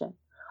transformation.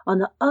 On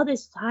the other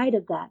side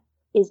of that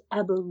is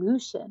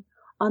evolution.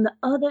 On the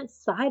other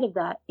side of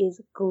that is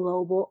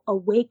global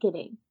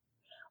awakening.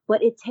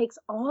 But it takes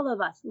all of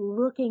us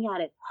looking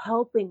at it,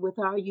 helping with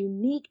our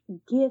unique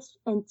gifts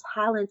and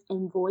talents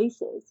and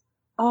voices.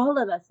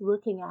 All of us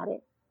looking at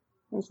it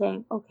and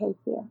saying, okay,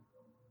 fear,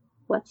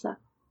 what's up?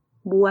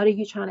 What are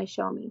you trying to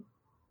show me?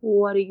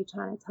 What are you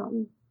trying to tell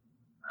me?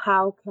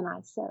 How can I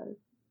serve?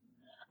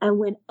 And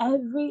when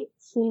every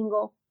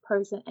single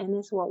person in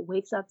this world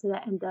wakes up to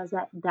that and does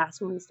that, that's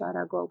when we start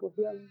our global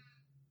healing.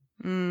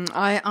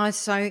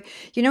 So,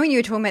 when you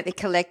were talking about the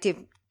collective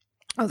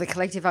or the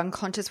collective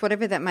unconscious,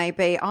 whatever that may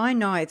be, I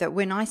know that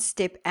when I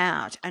step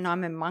out and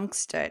I'm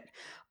amongst it,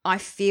 I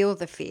feel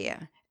the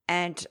fear.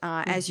 And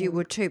as you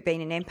would too,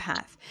 being an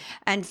empath.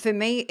 And for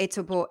me,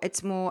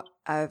 it's more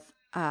of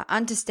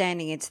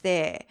understanding it's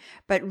there,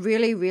 but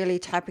really, really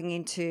tapping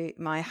into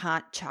my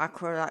heart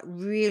chakra, like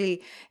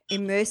really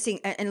immersing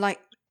and like,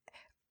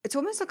 it's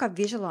almost like I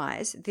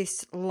visualize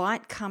this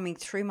light coming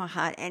through my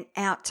heart and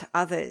out to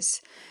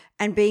others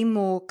and being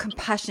more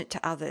compassionate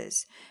to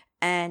others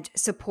and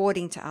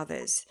supporting to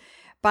others.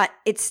 But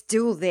it's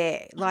still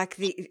there. Like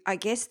the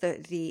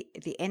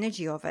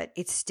energy of it,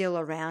 it's still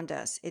around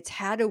us. It's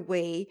how do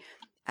we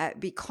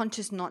be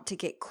conscious not to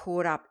get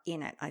caught up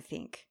in it, I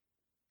think.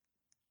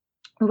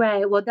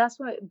 Right. Well, that's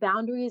what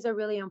boundaries are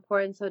really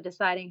important. So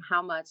deciding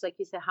how much, like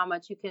you said, how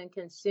much you can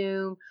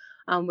consume,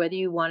 whether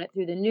you want it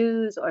through the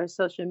news or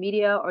social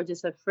media or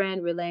just a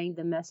friend relaying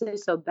the message.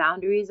 So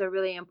boundaries are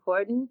really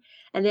important.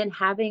 And then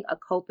having a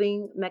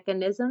coping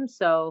mechanism.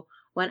 So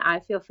when I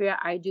feel fear,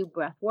 I do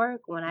breath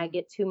work. When I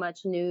get too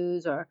much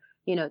news or,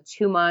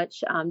 too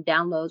much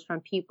downloads from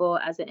people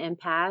as an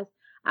empath,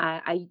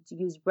 I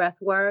use breath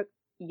work,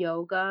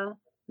 yoga,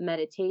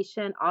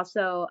 meditation,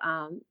 also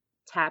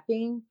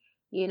tapping,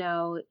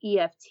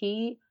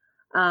 EFT,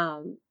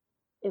 um,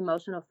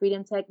 emotional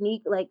freedom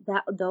technique, like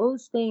that.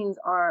 Those things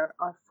are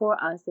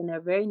for us, and they're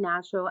very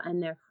natural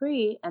and they're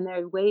free, and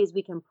there are ways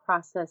we can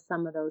process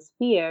some of those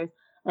fears.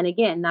 And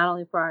again, not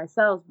only for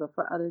ourselves, but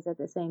for others at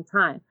the same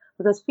time,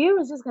 because fear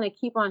is just going to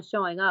keep on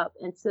showing up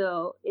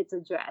until it's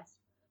addressed.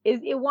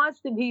 It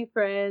wants to be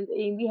friends,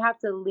 and we have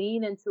to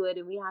lean into it,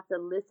 and we have to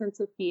listen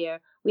to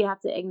fear. We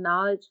have to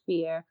acknowledge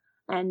fear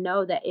and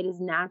know that it is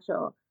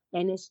natural,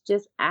 and it's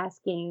just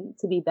asking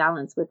to be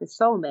balanced with the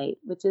soulmate,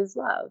 which is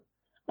love.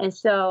 And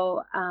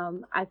so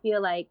I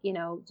feel like,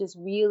 just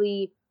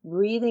really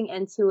breathing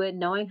into it,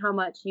 knowing how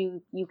much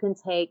you can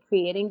take,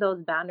 creating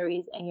those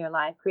boundaries in your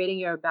life, creating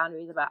your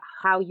boundaries about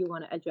how you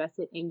want to address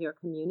it in your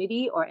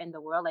community or in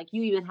the world. Like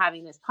you even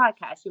having this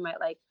podcast, you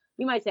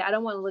might say, I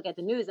don't want to look at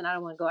the news and I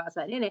don't want to go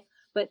outside in it.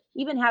 But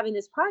even having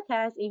this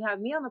podcast, and you have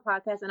me on the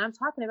podcast and I'm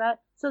talking about it,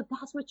 so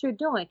that's what you're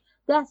doing.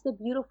 That's the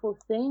beautiful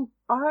thing.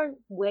 Our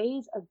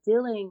ways of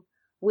dealing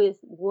with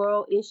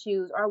world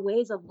issues, our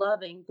ways of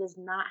loving does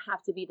not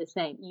have to be the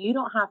same. You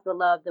don't have to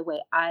love the way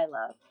I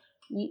love.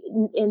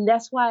 And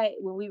that's why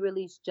when we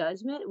release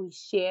judgment, we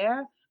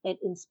share, it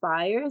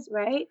inspires,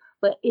 right?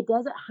 But it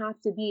doesn't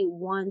have to be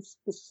one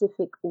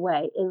specific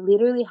way. It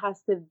literally has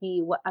to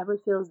be whatever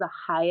feels the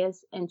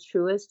highest and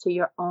truest to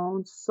your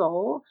own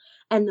soul.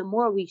 And the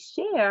more we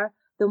share,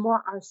 the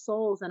more our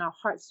souls and our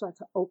hearts start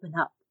to open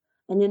up.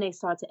 And then they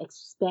start to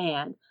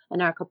expand,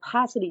 and our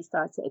capacity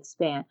starts to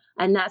expand.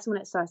 And that's when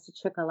it starts to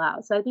trickle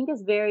out. So I think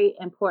it's very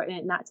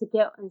important not to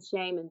guilt and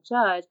shame and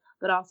judge,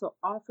 but also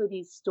offer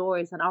these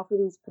stories and offer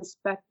these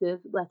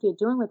perspectives like you're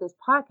doing with this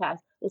podcast.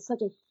 It's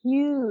such a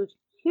huge,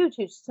 huge,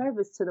 huge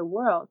service to the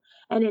world.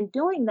 And in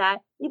doing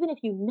that, even if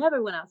you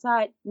never went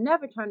outside,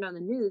 never turned on the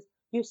news,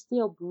 you're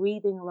still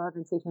breathing love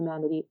into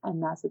humanity.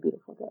 And that's a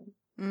beautiful thing.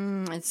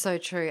 It's so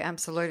true,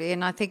 absolutely,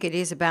 and I think it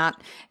is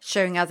about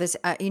showing others,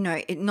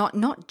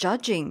 not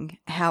judging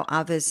how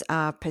others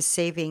are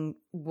perceiving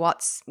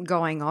what's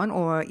going on,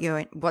 or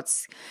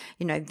what's,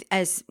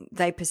 as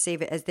they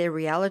perceive it as their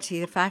reality.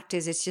 The fact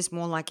is, it's just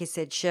more like you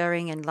said,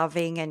 sharing and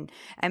loving, and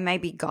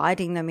maybe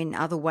guiding them in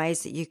other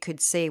ways that you could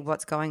see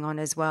what's going on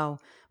as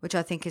well, which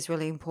I think is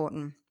really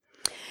important.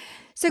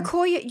 So,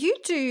 Koya,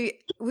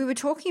 we were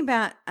talking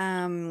about,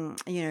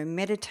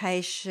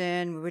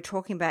 meditation, we were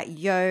talking about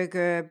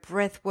yoga,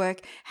 breath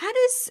work. How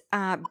does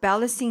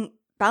balancing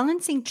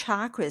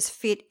chakras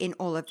fit in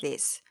all of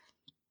this?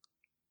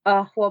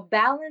 Well,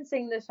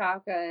 balancing the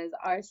chakras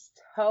are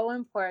so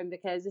important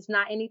because it's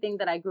not anything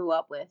that I grew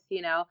up with.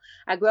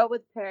 I grew up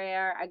with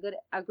prayer. I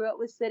grew up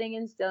with sitting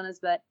in stillness,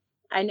 but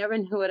I never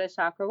knew what a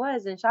chakra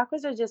was. And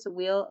chakras are just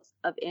wheels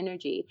of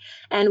energy,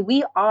 and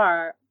we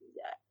are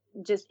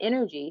just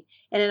energy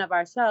in and of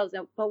ourselves.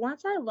 But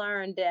once I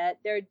learned that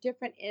there are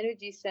different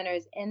energy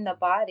centers in the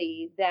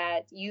body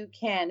that you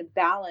can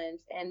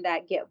balance and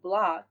that get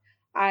blocked,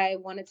 I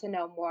wanted to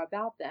know more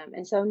about them.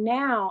 And so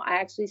now I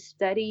actually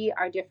study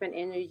our different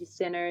energy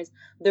centers.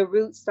 The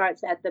root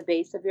starts at the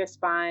base of your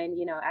spine,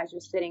 as you're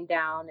sitting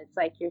down, it's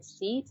like your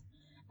seat.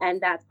 And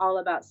that's all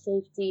about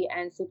safety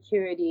and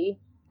security.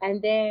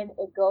 And then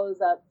it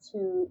goes up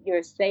to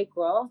your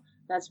sacral,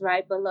 that's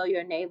right below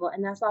your navel.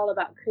 And that's all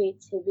about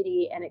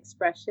creativity and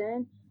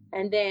expression.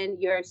 And then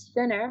your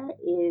center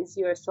is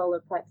your solar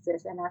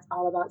plexus. And that's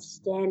all about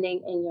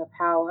standing in your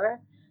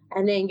power.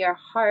 And then your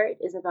heart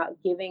is about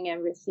giving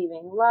and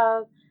receiving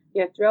love.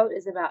 Your throat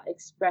is about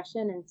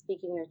expression and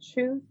speaking your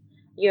truth.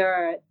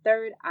 Your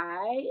third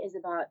eye is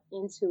about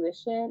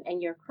intuition.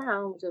 And your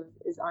crown, which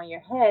is on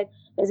your head,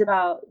 is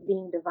about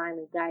being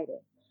divinely guided.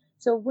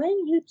 So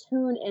when you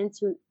tune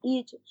into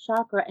each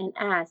chakra and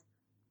ask,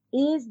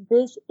 is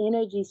this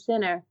energy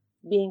center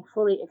being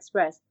fully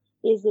expressed?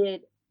 Is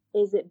it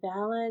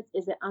balanced?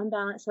 Is it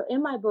unbalanced? So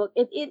in my book,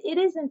 it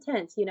is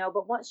intense,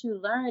 but once you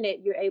learn it,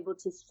 you're able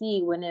to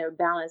see when they're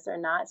balanced or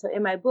not. So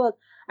in my book,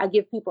 I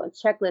give people a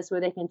checklist where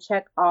they can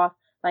check off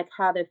like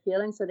how they're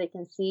feeling, so they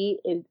can see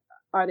if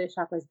are their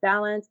chakras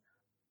balanced,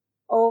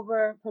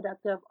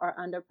 overproductive or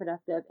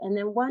underproductive. And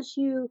then once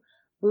you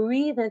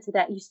breathe into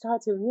that, you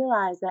start to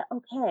realize that,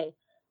 okay,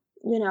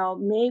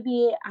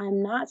 maybe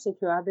I'm not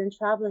secure. I've been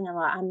traveling a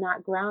lot. I'm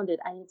not grounded.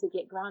 I need to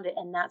get grounded.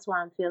 And that's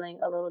why I'm feeling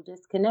a little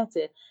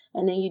disconnected.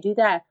 And then you do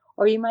that.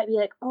 Or you might be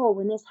like, oh,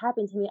 when this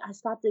happened to me, I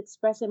stopped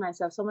expressing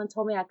myself. Someone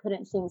told me I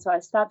couldn't sing. So I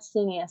stopped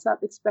singing. I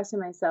stopped expressing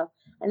myself.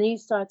 And then you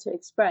start to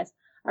express.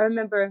 I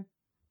remember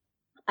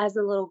as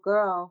a little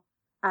girl,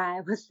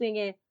 I was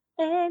singing,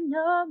 "Ain't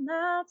no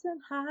mountain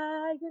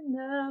high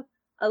enough,"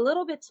 a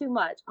little bit too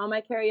much on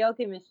my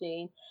karaoke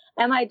machine.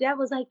 And my dad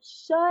was like,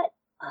 "Shut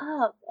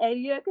up.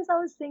 And because I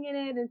was singing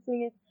it and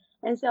singing.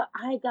 And so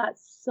I got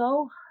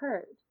so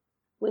hurt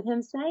with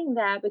him saying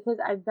that because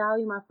I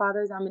value my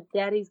father's, I'm a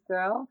daddy's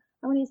girl.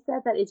 And when he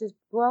said that, it just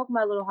broke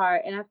my little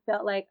heart. And I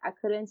felt like I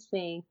couldn't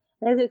sing.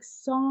 There's like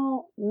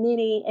so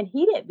many, and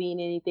he didn't mean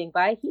anything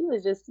by it. He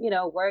was just,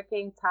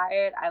 working,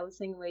 tired. I was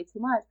singing way too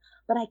much.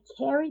 But I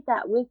carried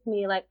that with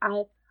me. Like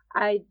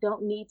I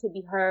don't need to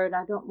be heard.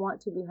 I don't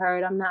want to be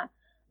heard. I'm not,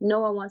 no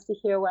one wants to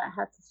hear what I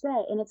have to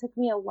say. And it took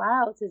me a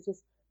while to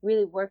just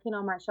really working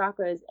on my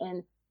chakras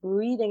and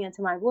breathing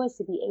into my voice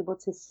to be able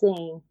to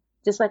sing,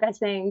 just like I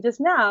sang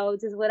just now,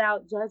 just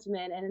without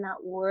judgment and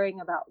not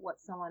worrying about what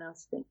someone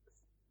else thinks.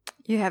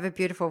 You have a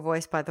beautiful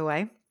voice, by the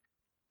way.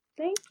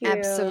 Thank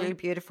Absolutely you.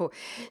 beautiful.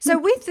 So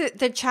with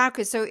the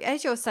chakras, so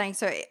as you're saying,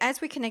 so as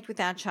we connect with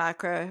our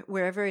chakra,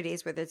 wherever it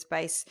is, whether it's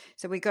base,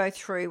 so we go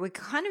through, we're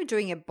kind of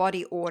doing a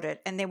body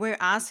audit, and then we're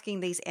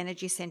asking these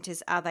energy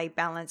centers, are they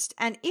balanced?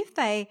 And if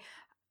they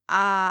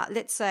are,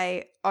 let's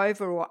say,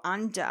 over or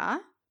under,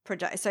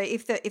 so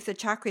if the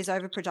chakra is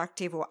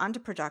overproductive or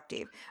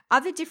underproductive,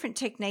 are there different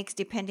techniques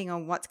depending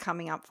on what's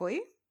coming up for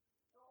you?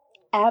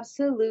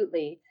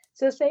 Absolutely.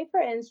 So, say for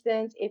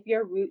instance, if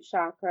your root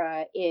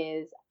chakra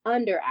is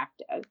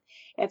underactive,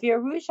 if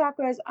your root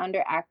chakra is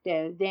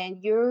underactive, then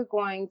you're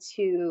going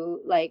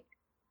to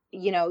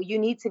you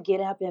need to get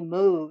up and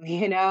move.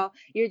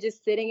 You're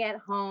just sitting at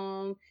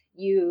home.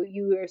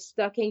 You are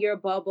stuck in your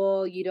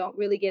bubble. You don't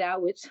really get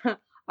out, which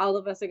all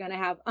of us are going to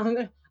have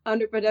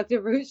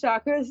underproductive root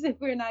chakras if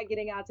we're not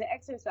getting out to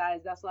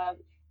exercise.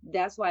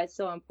 That's why it's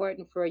so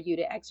important for you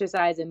to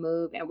exercise and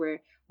move, and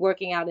we're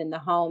working out in the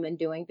home and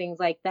doing things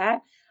like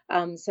that.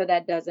 So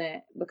that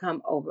doesn't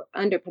become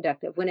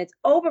underproductive. When it's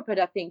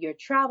overproductive, you're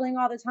traveling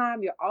all the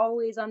time. You're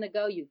always on the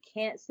go. You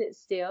can't sit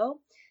still.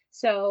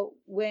 So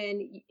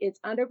when it's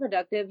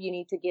underproductive, you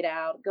need to get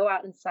out, go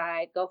out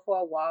inside, go for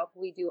a walk.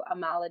 We do a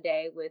mile a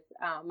day with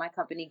my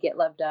company, Get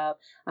Loved Up.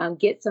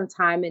 Get some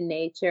time in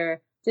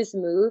nature, just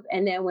move.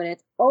 And then when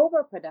it's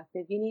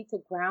overproductive, you need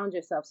to ground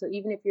yourself. So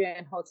even if you're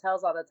in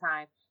hotels all the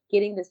time,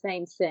 getting the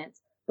same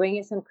sense,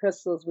 bringing some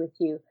crystals with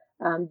you,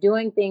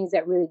 doing things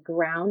that really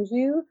ground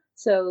you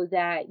so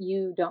that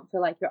you don't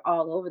feel like you're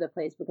all over the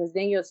place, because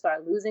then you'll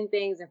start losing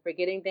things and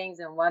forgetting things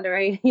and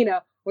wondering,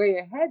 where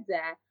your head's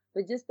at.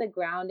 But just the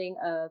grounding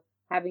of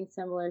having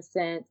similar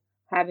sense,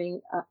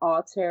 having an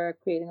altar,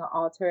 creating an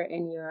altar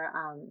in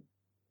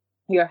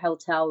your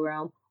hotel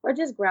room, or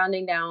just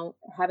grounding down,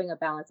 having a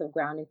balance of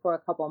grounding for a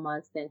couple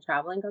months, then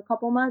traveling a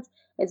couple months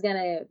is going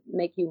to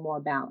make you more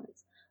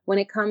balanced. When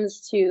it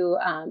comes to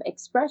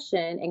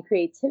expression and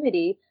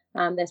creativity,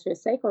 that's your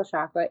sacral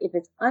chakra. If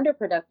it's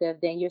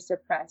underproductive, then you're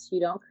suppressed. You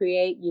don't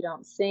create, you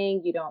don't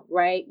sing, you don't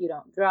write, you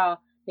don't draw.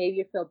 Maybe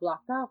you feel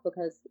blocked off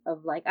because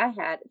of, like I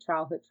had,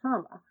 childhood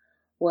trauma.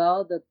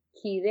 Well, the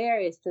key there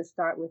is to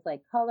start with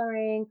like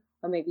coloring,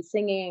 or maybe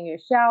singing in your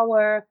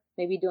shower,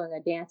 maybe doing a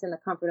dance in the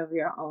comfort of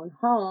your own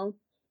home.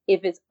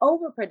 If it's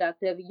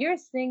overproductive, you're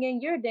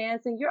singing, you're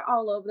dancing, you're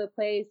all over the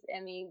place.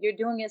 I mean, you're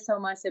doing it so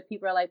much that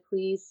people are like,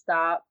 please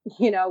stop,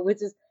 it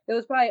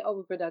was probably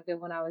overproductive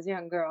when I was a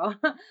young girl.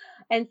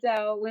 And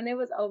so when it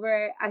was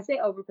I say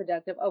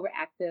overproductive,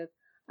 overactive,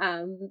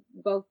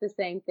 both the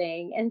same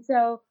thing. And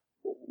so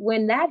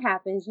when that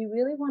happens, you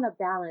really want to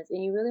balance,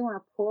 and you really want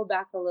to pull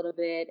back a little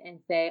bit and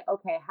say,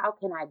 okay, how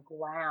can I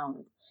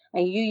ground?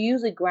 And you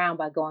usually ground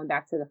by going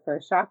back to the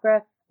first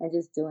chakra and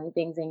just doing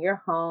things in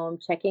your home,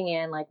 checking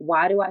in, like,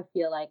 why do I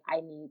feel like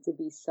I need to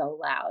be so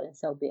loud and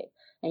so big?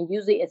 And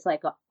usually it's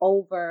like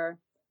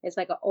it's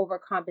like an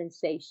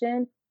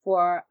overcompensation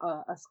for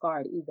a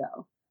scarred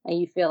ego. And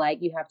you feel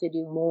like you have to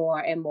do more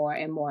and more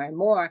and more and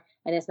more.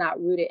 And it's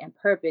not rooted in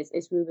purpose,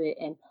 it's rooted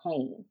in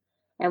pain.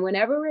 And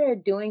whenever we're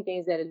doing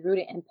things that is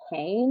rooted in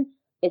pain,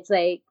 it's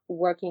like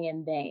working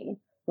in vain.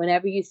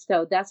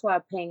 So that's why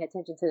paying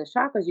attention to the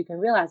chakras, you can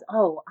realize,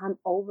 oh, I'm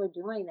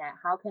overdoing that.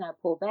 How can I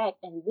pull back?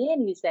 And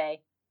then you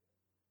say,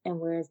 and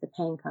where is the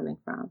pain coming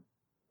from?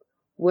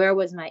 Where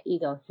was my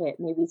ego hit?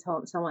 Maybe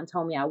someone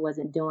told me I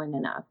wasn't doing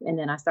enough, and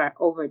then I start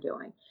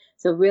overdoing.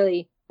 So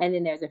really, and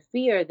then there's a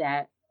fear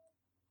that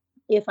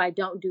if I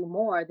don't do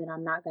more, then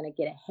I'm not going to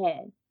get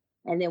ahead.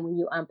 And then when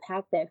you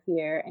unpack that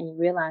fear and you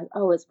realize,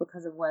 oh, it's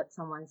because of what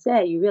someone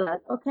said, you realize,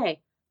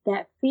 okay,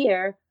 that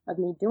fear of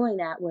me doing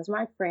that was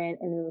my friend,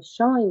 and it was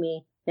showing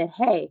me that,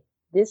 hey,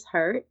 this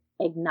hurt,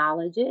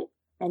 acknowledge it,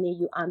 and then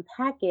you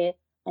unpack it,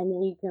 and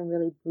then you can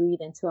really breathe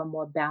into a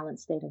more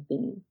balanced state of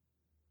being.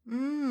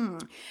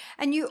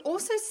 And you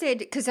also said,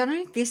 because I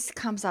know this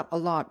comes up a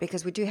lot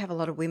because we do have a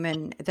lot of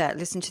women that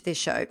listen to this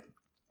show,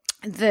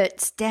 that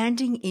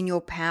standing in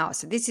your power.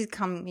 So this is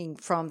coming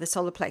from the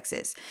solar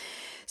plexus.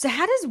 So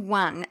how does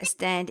one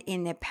stand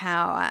in their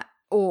power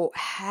or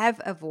have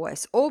a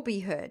voice or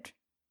be heard?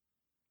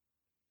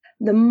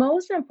 The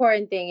most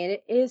important thing, and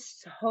it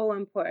is so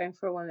important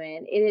for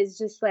women, it is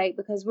just like,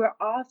 because we're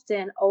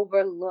often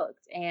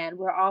overlooked and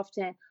we're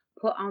often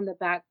put on the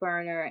back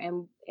burner,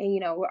 and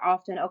we're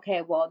often,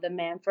 okay, well, the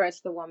man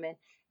first, the woman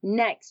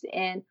next.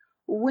 And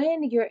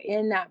when you're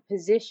in that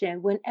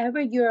position,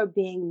 whenever you're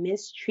being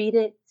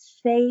mistreated,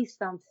 say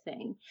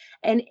something.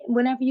 And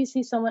whenever you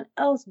see someone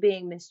else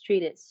being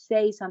mistreated,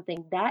 say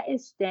something. That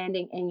is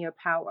standing in your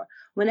power.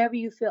 Whenever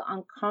you feel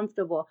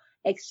uncomfortable,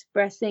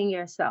 expressing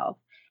yourself.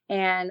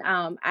 And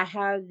I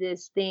have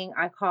this thing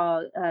I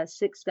call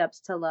 6 steps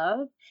to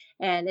love.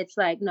 And it's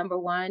like number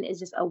one is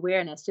just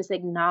awareness, just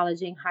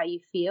acknowledging how you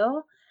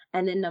feel.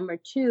 And then number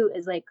two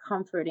is like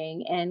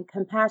comforting and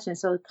compassion.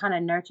 So kind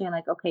of nurturing,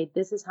 like, okay,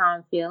 this is how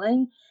I'm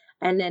feeling.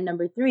 And then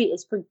number three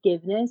is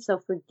forgiveness. So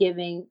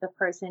forgiving the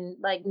person,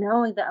 like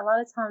knowing that a lot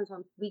of times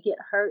when we get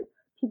hurt,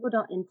 people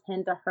don't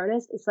intend to hurt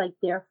us. It's like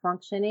they're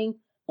functioning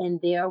in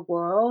their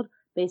world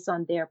based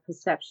on their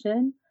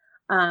perception.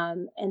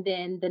 And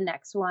then the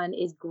next one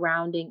is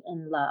grounding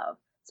in love.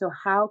 So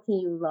how can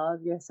you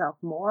love yourself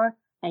more?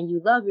 And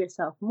you love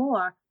yourself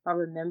more by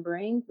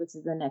remembering, which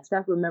is the next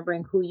step,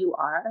 remembering who you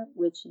are,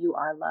 which you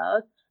are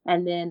love.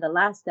 And then the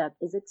last step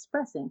is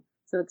expressing.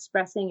 So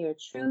expressing your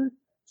truth,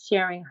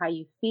 sharing how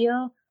you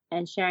feel,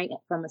 and sharing it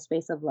from a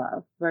space of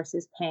love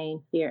versus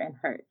pain, fear, and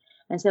hurt.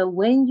 And so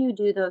when you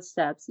do those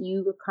steps,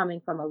 you are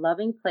coming from a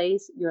loving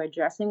place. You're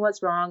addressing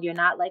what's wrong. You're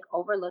not like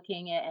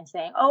overlooking it and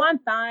saying, "Oh, I'm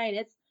fine.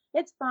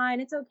 It's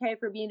fine. It's okay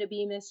for me to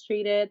be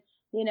mistreated.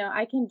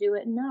 I can do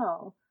it."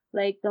 No.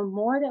 Like the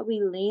more that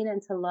we lean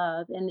into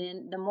love, and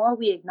then the more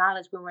we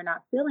acknowledge when we're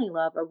not feeling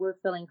love, or we're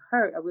feeling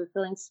hurt, or we're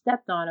feeling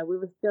stepped on, or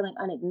we're feeling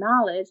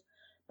unacknowledged,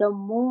 the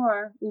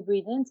more we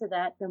breathe into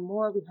that, the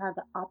more we have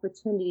the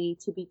opportunity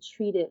to be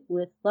treated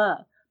with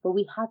love. But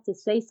we have to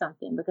say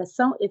something, because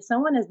if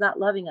someone is not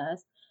loving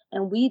us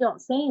and we don't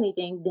say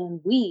anything,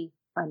 then we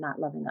are not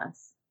loving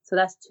us. So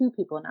that's two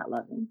people not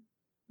loving.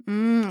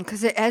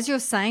 Because as you're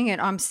saying it,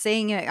 I'm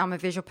seeing it. I'm a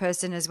visual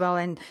person as well.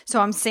 And so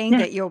I'm seeing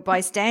that you're,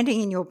 by standing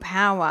in your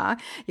power,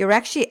 you're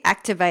actually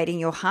activating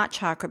your heart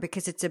chakra,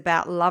 because it's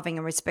about loving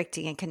and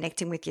respecting and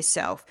connecting with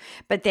yourself.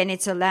 But then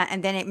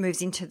and then it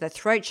moves into the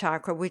throat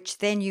chakra, which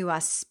then you are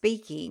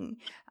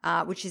speaking,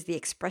 which is the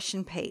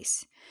expression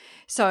piece.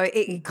 So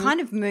it kind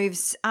of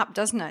moves up,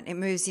 doesn't it? It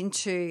moves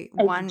into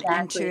one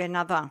into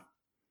another.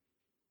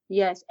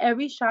 Yes,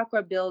 every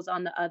chakra builds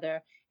on the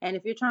other. And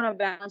if you're trying to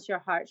balance your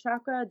heart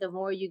chakra, the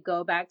more you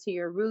go back to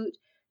your root,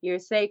 your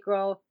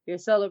sacral, your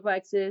solar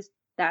plexus,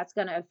 that's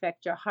going to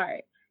affect your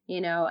heart,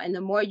 and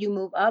the more you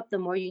move up, the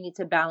more you need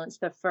to balance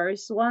the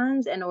first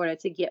ones in order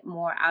to get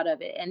more out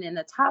of it. And then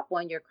the top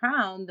one, your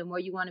crown, the more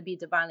you want to be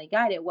divinely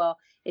guided. Well,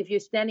 if you're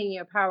standing in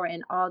your power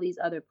in all these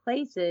other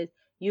places,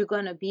 you're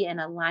going to be in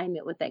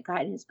alignment with that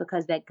guidance,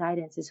 because that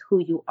guidance is who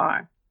you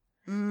are.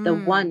 The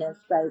oneness,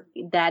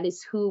 like that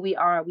is who we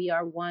are. We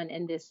are one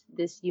in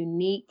this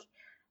unique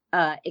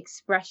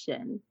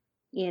expression.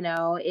 We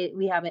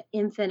have an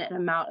infinite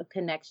amount of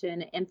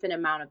connection, an infinite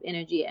amount of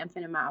energy, an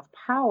infinite amount of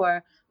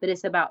power, but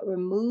it's about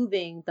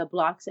removing the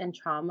blocks and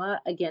trauma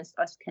against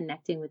us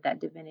connecting with that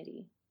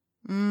divinity.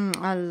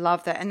 I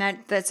love that. And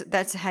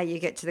that's how you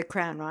get to the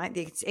crown, right?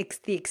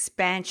 The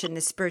expansion,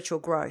 the spiritual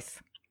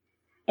growth.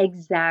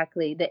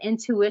 Exactly. The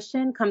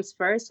intuition comes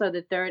first. So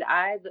the third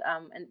eye,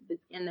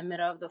 in the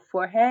middle of the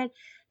forehead,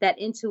 that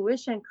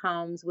intuition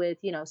comes with,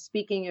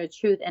 speaking your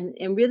truth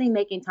and really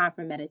making time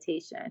for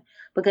meditation,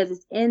 because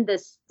it's in the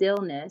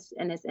stillness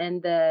and it's in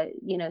the,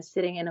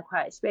 sitting in a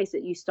quiet space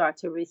that you start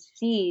to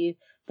receive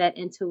that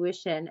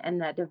intuition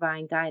and that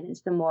divine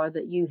guidance. The more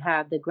that you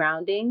have the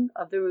grounding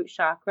of the root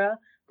chakra,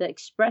 the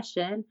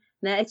expression.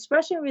 Now,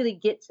 expression really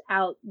gets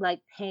out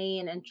like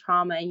pain and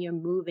trauma, and you're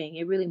moving.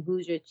 It really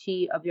moves your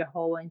chi of your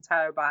whole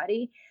entire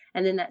body.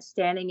 And then that's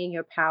standing in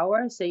your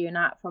power. So you're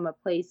not from a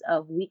place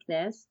of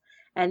weakness.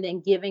 And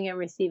then giving and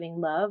receiving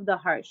love, the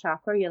heart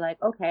chakra, you're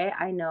like, okay,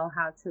 I know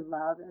how to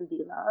love and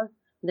be loved.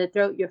 The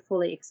throat, you're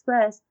fully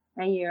expressed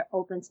and you're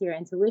open to your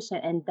intuition.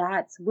 And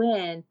that's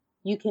when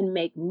you can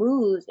make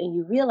moves and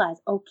you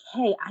realize,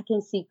 okay, I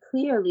can see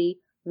clearly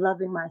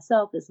loving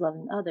myself is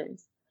loving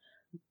others.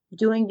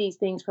 Doing these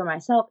things for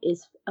myself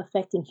is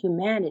affecting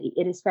humanity.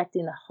 It is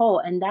affecting the whole.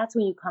 And that's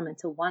when you come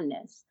into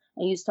oneness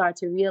and you start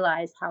to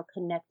realize how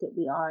connected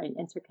we are and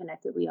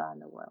interconnected we are in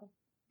the world.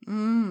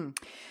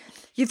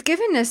 You've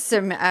given us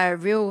some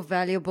real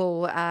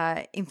valuable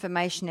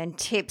information and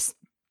tips.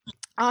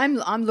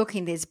 I'm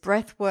looking, there's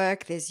breath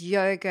work, there's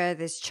yoga,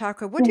 there's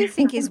chakra. What do you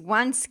think is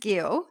one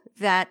skill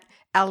that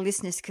our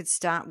listeners could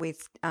start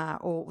with,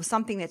 or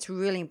something that's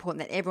really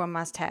important that everyone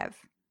must have?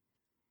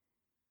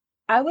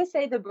 I would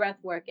say the breath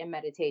work and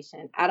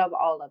meditation out of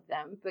all of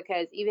them,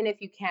 because even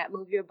if you can't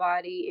move your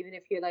body, even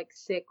if you're like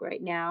sick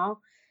right now,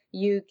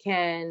 you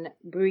can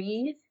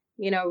breathe,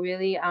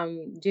 really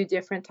do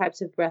different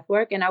types of breath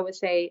work. And I would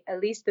say at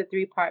least the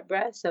 3-part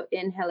breath. So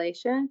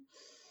inhalation,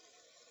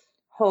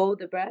 hold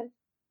the breath,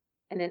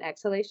 and then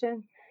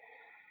exhalation.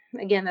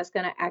 Again, that's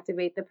going to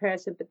activate the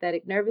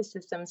parasympathetic nervous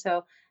system.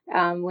 So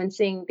when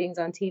seeing things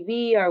on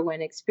TV or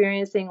when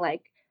experiencing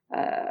like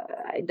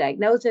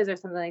diagnosis or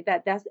something like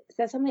that, that's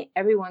something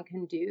everyone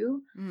can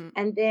do.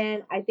 And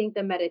then I think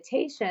the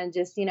meditation,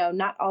 just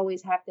not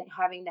always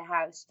having to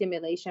have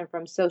stimulation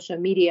from social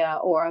media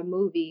or a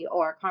movie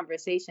or a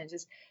conversation,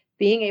 just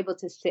being able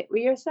to sit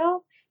with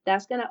yourself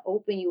that's going to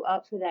open you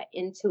up for that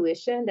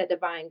intuition, that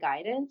divine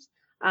guidance,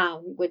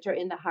 which are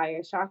in the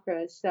higher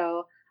chakras.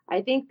 So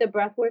I think the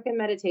breath work and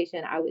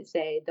meditation, I would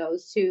say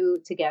those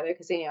two together,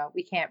 because,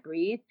 we can't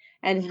breathe.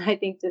 And then I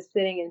think just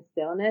sitting in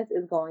stillness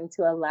is going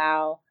to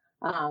allow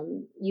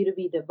you to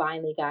be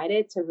divinely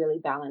guided to really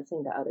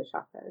balancing the other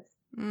chakras.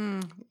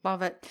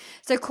 Love it.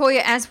 So,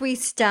 Koya, as we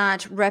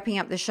start wrapping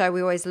up the show,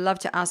 we always love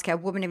to ask our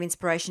woman of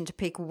inspiration to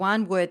pick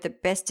one word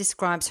that best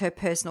describes her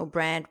personal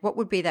brand. What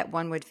would be that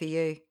one word for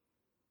you?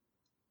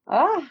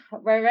 Oh,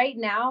 right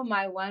now,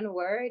 my one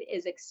word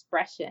is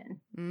expression.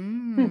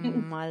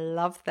 I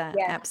love that.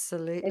 Yes,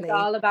 Absolutely. it's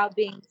all about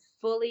being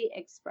fully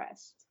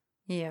expressed.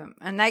 Yeah,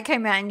 and that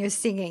came out in your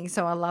singing,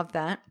 so I love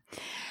that.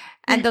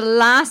 And the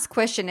last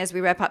question as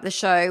we wrap up the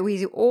show,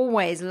 we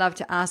always love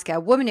to ask our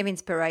woman of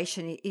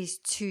inspiration is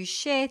to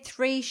share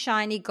 3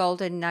 shiny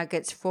golden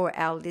nuggets for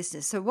our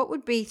listeners. So what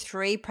would be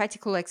 3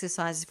 practical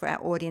exercises for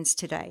our audience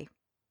today?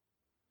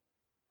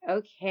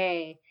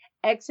 Okay.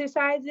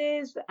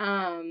 Exercises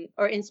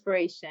or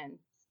inspiration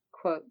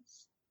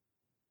quotes.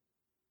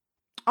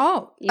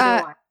 Oh,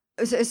 Either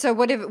one. So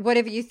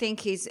whatever you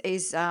think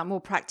is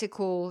more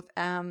practical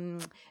in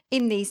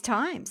these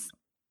times.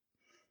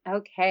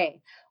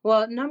 Okay.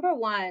 Well, number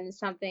one,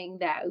 something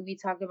that we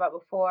talked about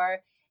before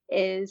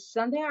is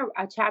something,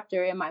 a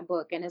chapter in my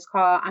book, and it's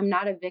called I'm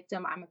Not a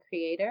Victim, I'm a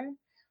Creator.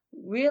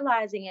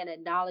 Realizing and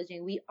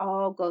acknowledging we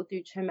all go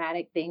through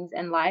traumatic things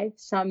in life,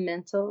 some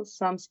mental,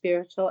 some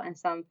spiritual, and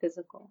some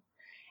physical.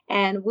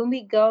 And when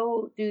we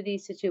go through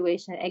these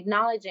situations,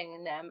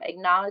 acknowledging them,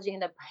 acknowledging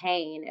the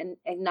pain and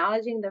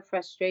acknowledging the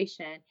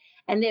frustration,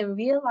 and then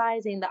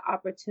realizing the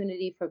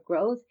opportunity for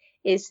growth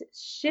is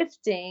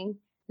shifting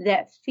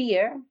that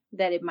fear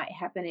that it might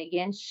happen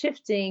again,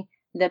 shifting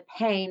the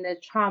pain, the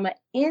trauma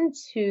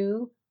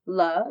into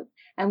love.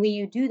 And when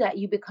you do that,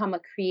 you become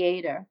a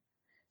creator.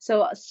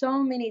 So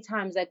many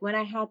times, like when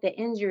I had the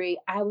injury,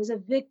 I was a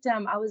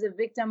victim. I was a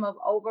victim of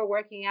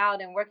overworking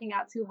out and working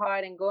out too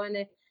hard and going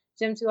to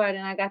gym too hard,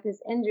 and I got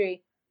this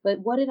injury. But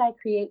what did I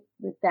create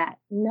with that?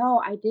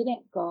 No, I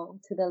didn't go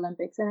to the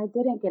Olympics and I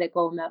didn't get a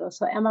gold medal.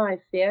 So am I a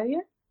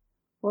failure?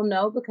 Well,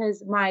 no,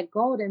 because my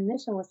goal and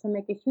mission was to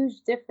make a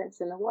huge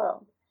difference in the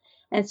world.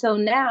 And so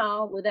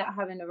now, without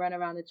having to run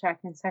around the track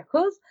in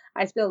circles,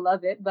 I still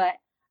love it, but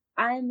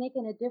I am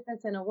making a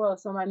difference in the world.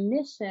 So my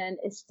mission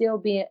is still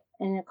being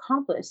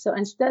accomplished. So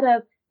instead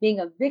of being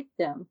a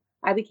victim,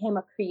 I became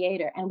a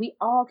creator. And we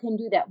all can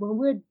do that when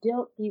we're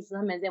dealt these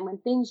lemons and when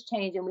things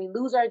change and we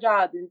lose our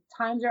jobs and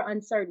times are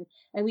uncertain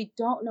and we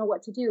don't know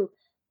what to do.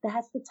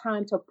 That's the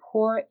time to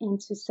pour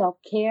into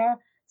self-care,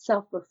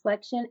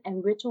 self-reflection,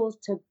 and rituals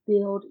to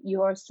build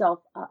yourself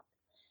up.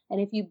 And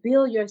if you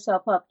build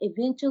yourself up,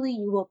 eventually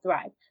you will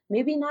thrive.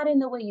 Maybe not in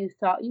the way you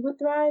thought you would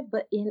thrive,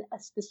 but in a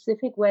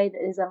specific way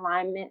that is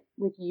alignment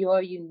with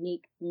your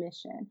unique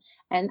mission.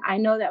 And I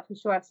know that for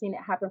sure. I've seen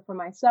it happen for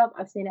myself.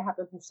 I've seen it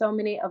happen for so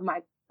many of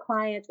my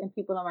clients and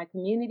people in my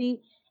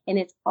community. And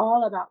it's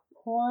all about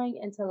pouring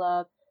into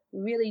love,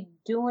 really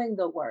doing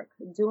the work,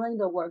 doing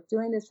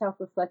the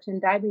self-reflection,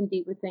 diving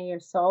deep within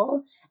your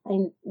soul.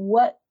 And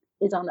what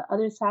is on the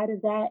other side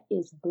of that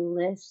is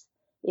bliss,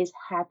 is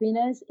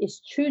happiness,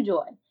 is true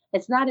joy.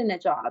 It's not in a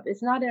job.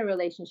 It's not in a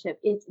relationship.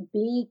 It's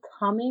in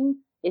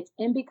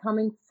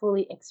becoming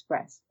fully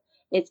expressed.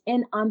 It's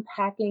in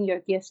unpacking your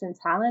gifts and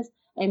talents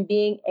and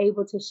being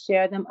able to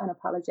share them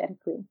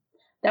unapologetically.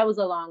 That was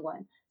a long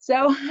one.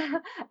 So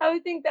I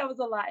would think that was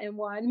a lot in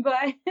one,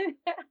 but.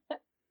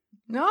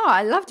 No,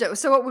 I loved it.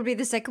 So what would be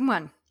the second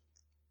one?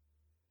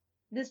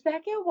 The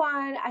second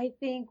one, I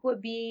think, would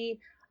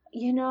be,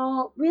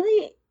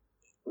 really,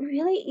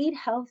 really eat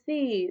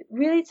healthy,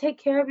 really take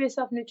care of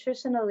yourself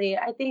nutritionally.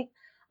 I think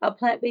a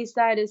plant-based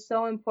diet is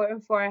so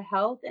important for our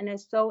health and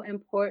it's so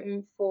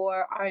important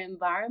for our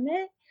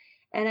environment.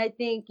 And I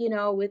think,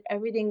 with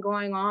everything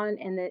going on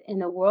in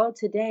the world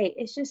today,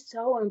 it's just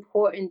so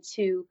important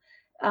to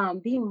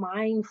be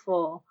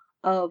mindful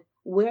of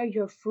where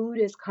your food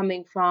is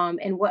coming from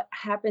and what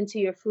happened to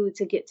your food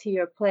to get to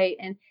your plate,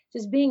 and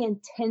just being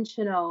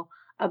intentional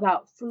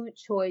about food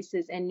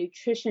choices and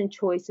nutrition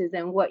choices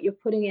and what you're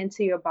putting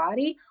into your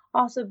body.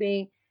 Also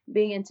being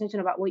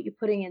intentional about what you're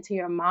putting into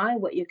your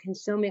mind, what you're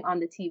consuming on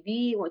the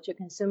TV, what you're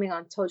consuming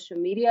on social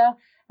media,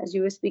 as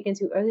you were speaking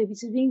to earlier,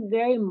 just being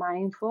very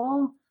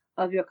mindful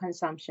of your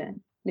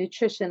consumption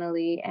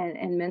nutritionally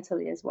and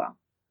mentally as well.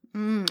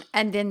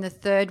 And then the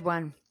third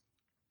one.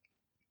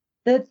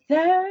 The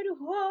third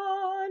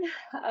one,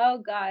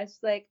 oh gosh,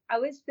 like I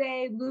would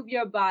say move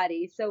your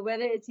body. So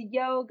whether it's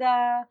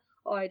yoga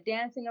or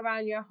dancing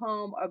around your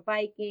home or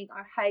biking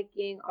or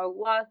hiking or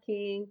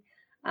walking,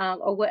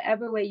 or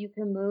whatever way you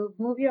can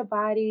move your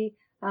body,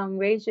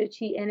 raise your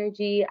chi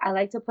energy. I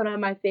like to put on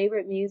my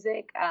favorite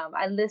music.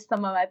 I list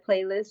some of my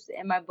playlists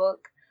in my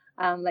book.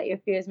 Let Your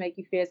Fears Make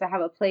You Fierce. I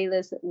have a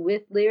playlist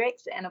with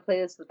lyrics and a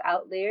playlist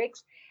without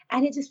lyrics.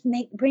 And it just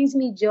brings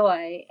me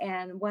joy.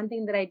 And one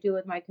thing that I do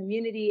with my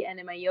community and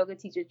in my yoga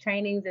teacher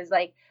trainings is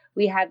like,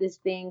 we have this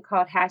thing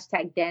called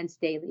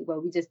 #DanceDaily, where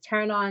we just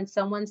turn on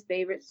someone's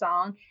favorite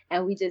song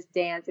and we just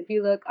dance. If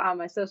you look on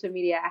my social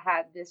media, I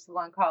have this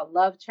one called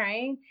Love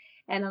Train.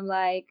 And I'm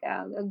like,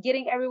 I'm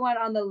getting everyone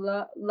on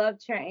the love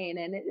train.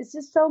 And it's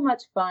just so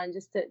much fun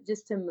just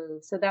to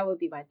move. So that would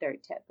be my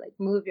third tip, like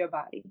move your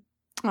body.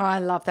 Oh, I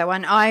love that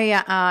one. I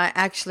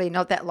actually,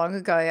 not that long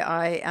ago,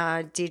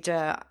 I did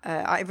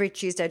every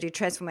Tuesday I do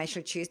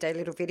Transformational Tuesday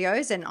little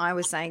videos, and I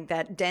was saying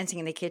that dancing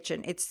in the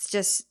kitchen, it's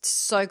just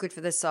so good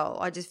for the soul.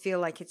 I just feel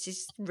like it's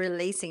just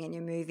releasing and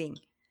you're moving.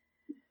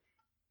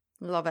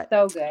 Love it.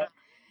 So good.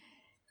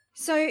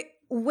 So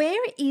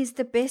where is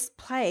the best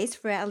place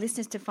for our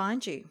listeners to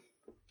find you?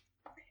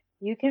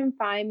 You can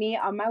find me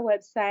on my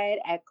website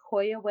at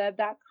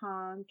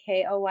koyawebb.com,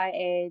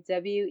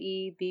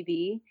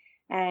 KoyaWebb.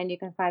 And you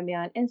can find me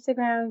on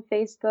Instagram,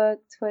 Facebook,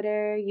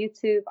 Twitter,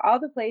 YouTube, all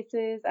the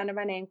places under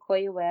my name,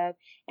 Koya Webb.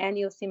 And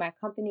you'll see my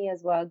company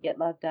as well, Get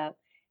Loved Up.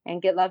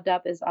 And Get Loved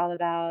Up is all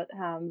about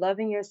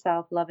loving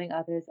yourself, loving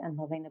others, and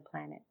loving the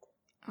planet.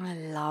 I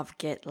love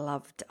Get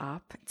Loved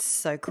Up. It's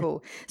so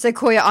cool. So,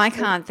 Koya, I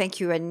can't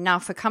thank you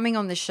enough for coming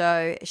on the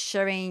show,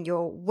 sharing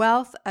your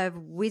wealth of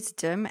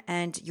wisdom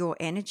and your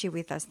energy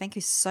with us. Thank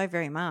you so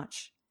very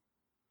much.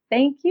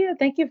 Thank you.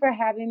 Thank you for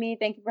having me.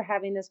 Thank you for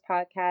having this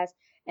podcast.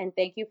 And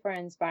thank you for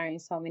inspiring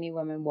so many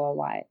women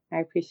worldwide. I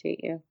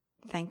appreciate you.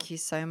 Thank you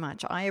so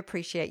much. I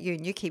appreciate you,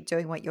 and you keep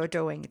doing what you're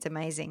doing. It's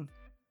amazing.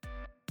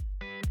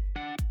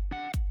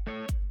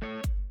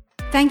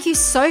 Thank you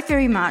so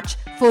very much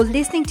for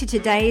listening to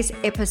today's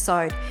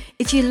episode.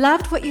 If you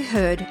loved what you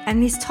heard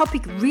and this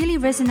topic really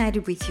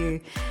resonated with you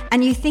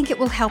and you think it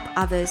will help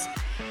others,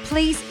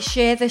 please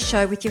share the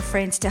show with your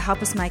friends to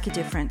help us make a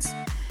difference.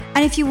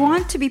 And if you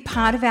want to be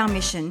part of our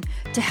mission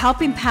to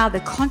help empower the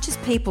conscious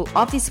people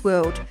of this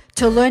world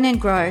to learn and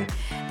grow,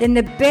 then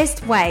the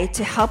best way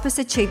to help us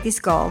achieve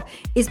this goal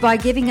is by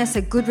giving us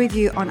a good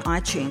review on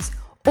iTunes,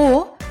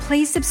 or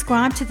please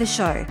subscribe to the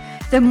show.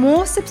 The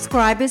more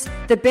subscribers,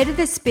 the better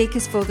the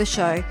speakers for the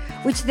show,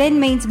 which then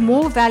means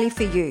more value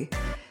for you,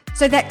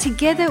 so that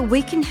together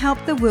we can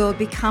help the world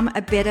become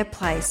a better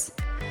place.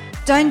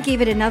 Don't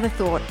give it another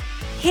thought.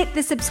 Hit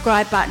the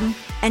subscribe button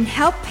and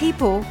help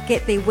people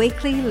get their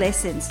weekly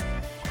lessons.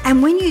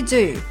 And when you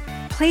do,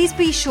 please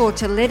be sure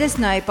to let us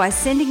know by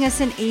sending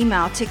us an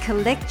email to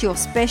collect your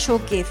special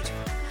gift,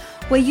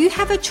 where you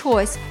have a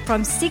choice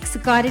from 6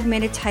 guided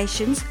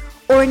meditations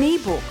or an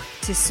ebook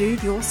to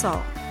soothe your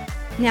soul.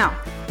 Now,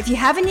 if you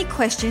have any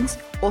questions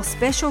or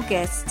special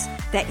guests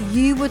that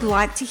you would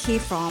like to hear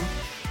from,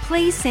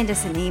 please send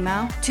us an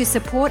email to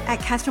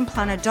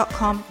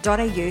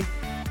support@katherineplano.com.au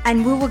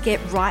and we will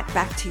get right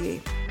back to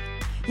you.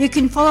 You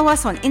can follow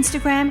us on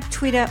Instagram,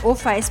 Twitter or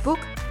Facebook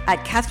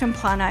at Catherine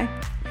Plano.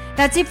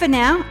 That's it for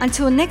now.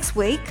 Until next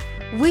week,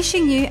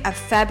 wishing you a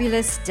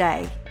fabulous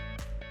day.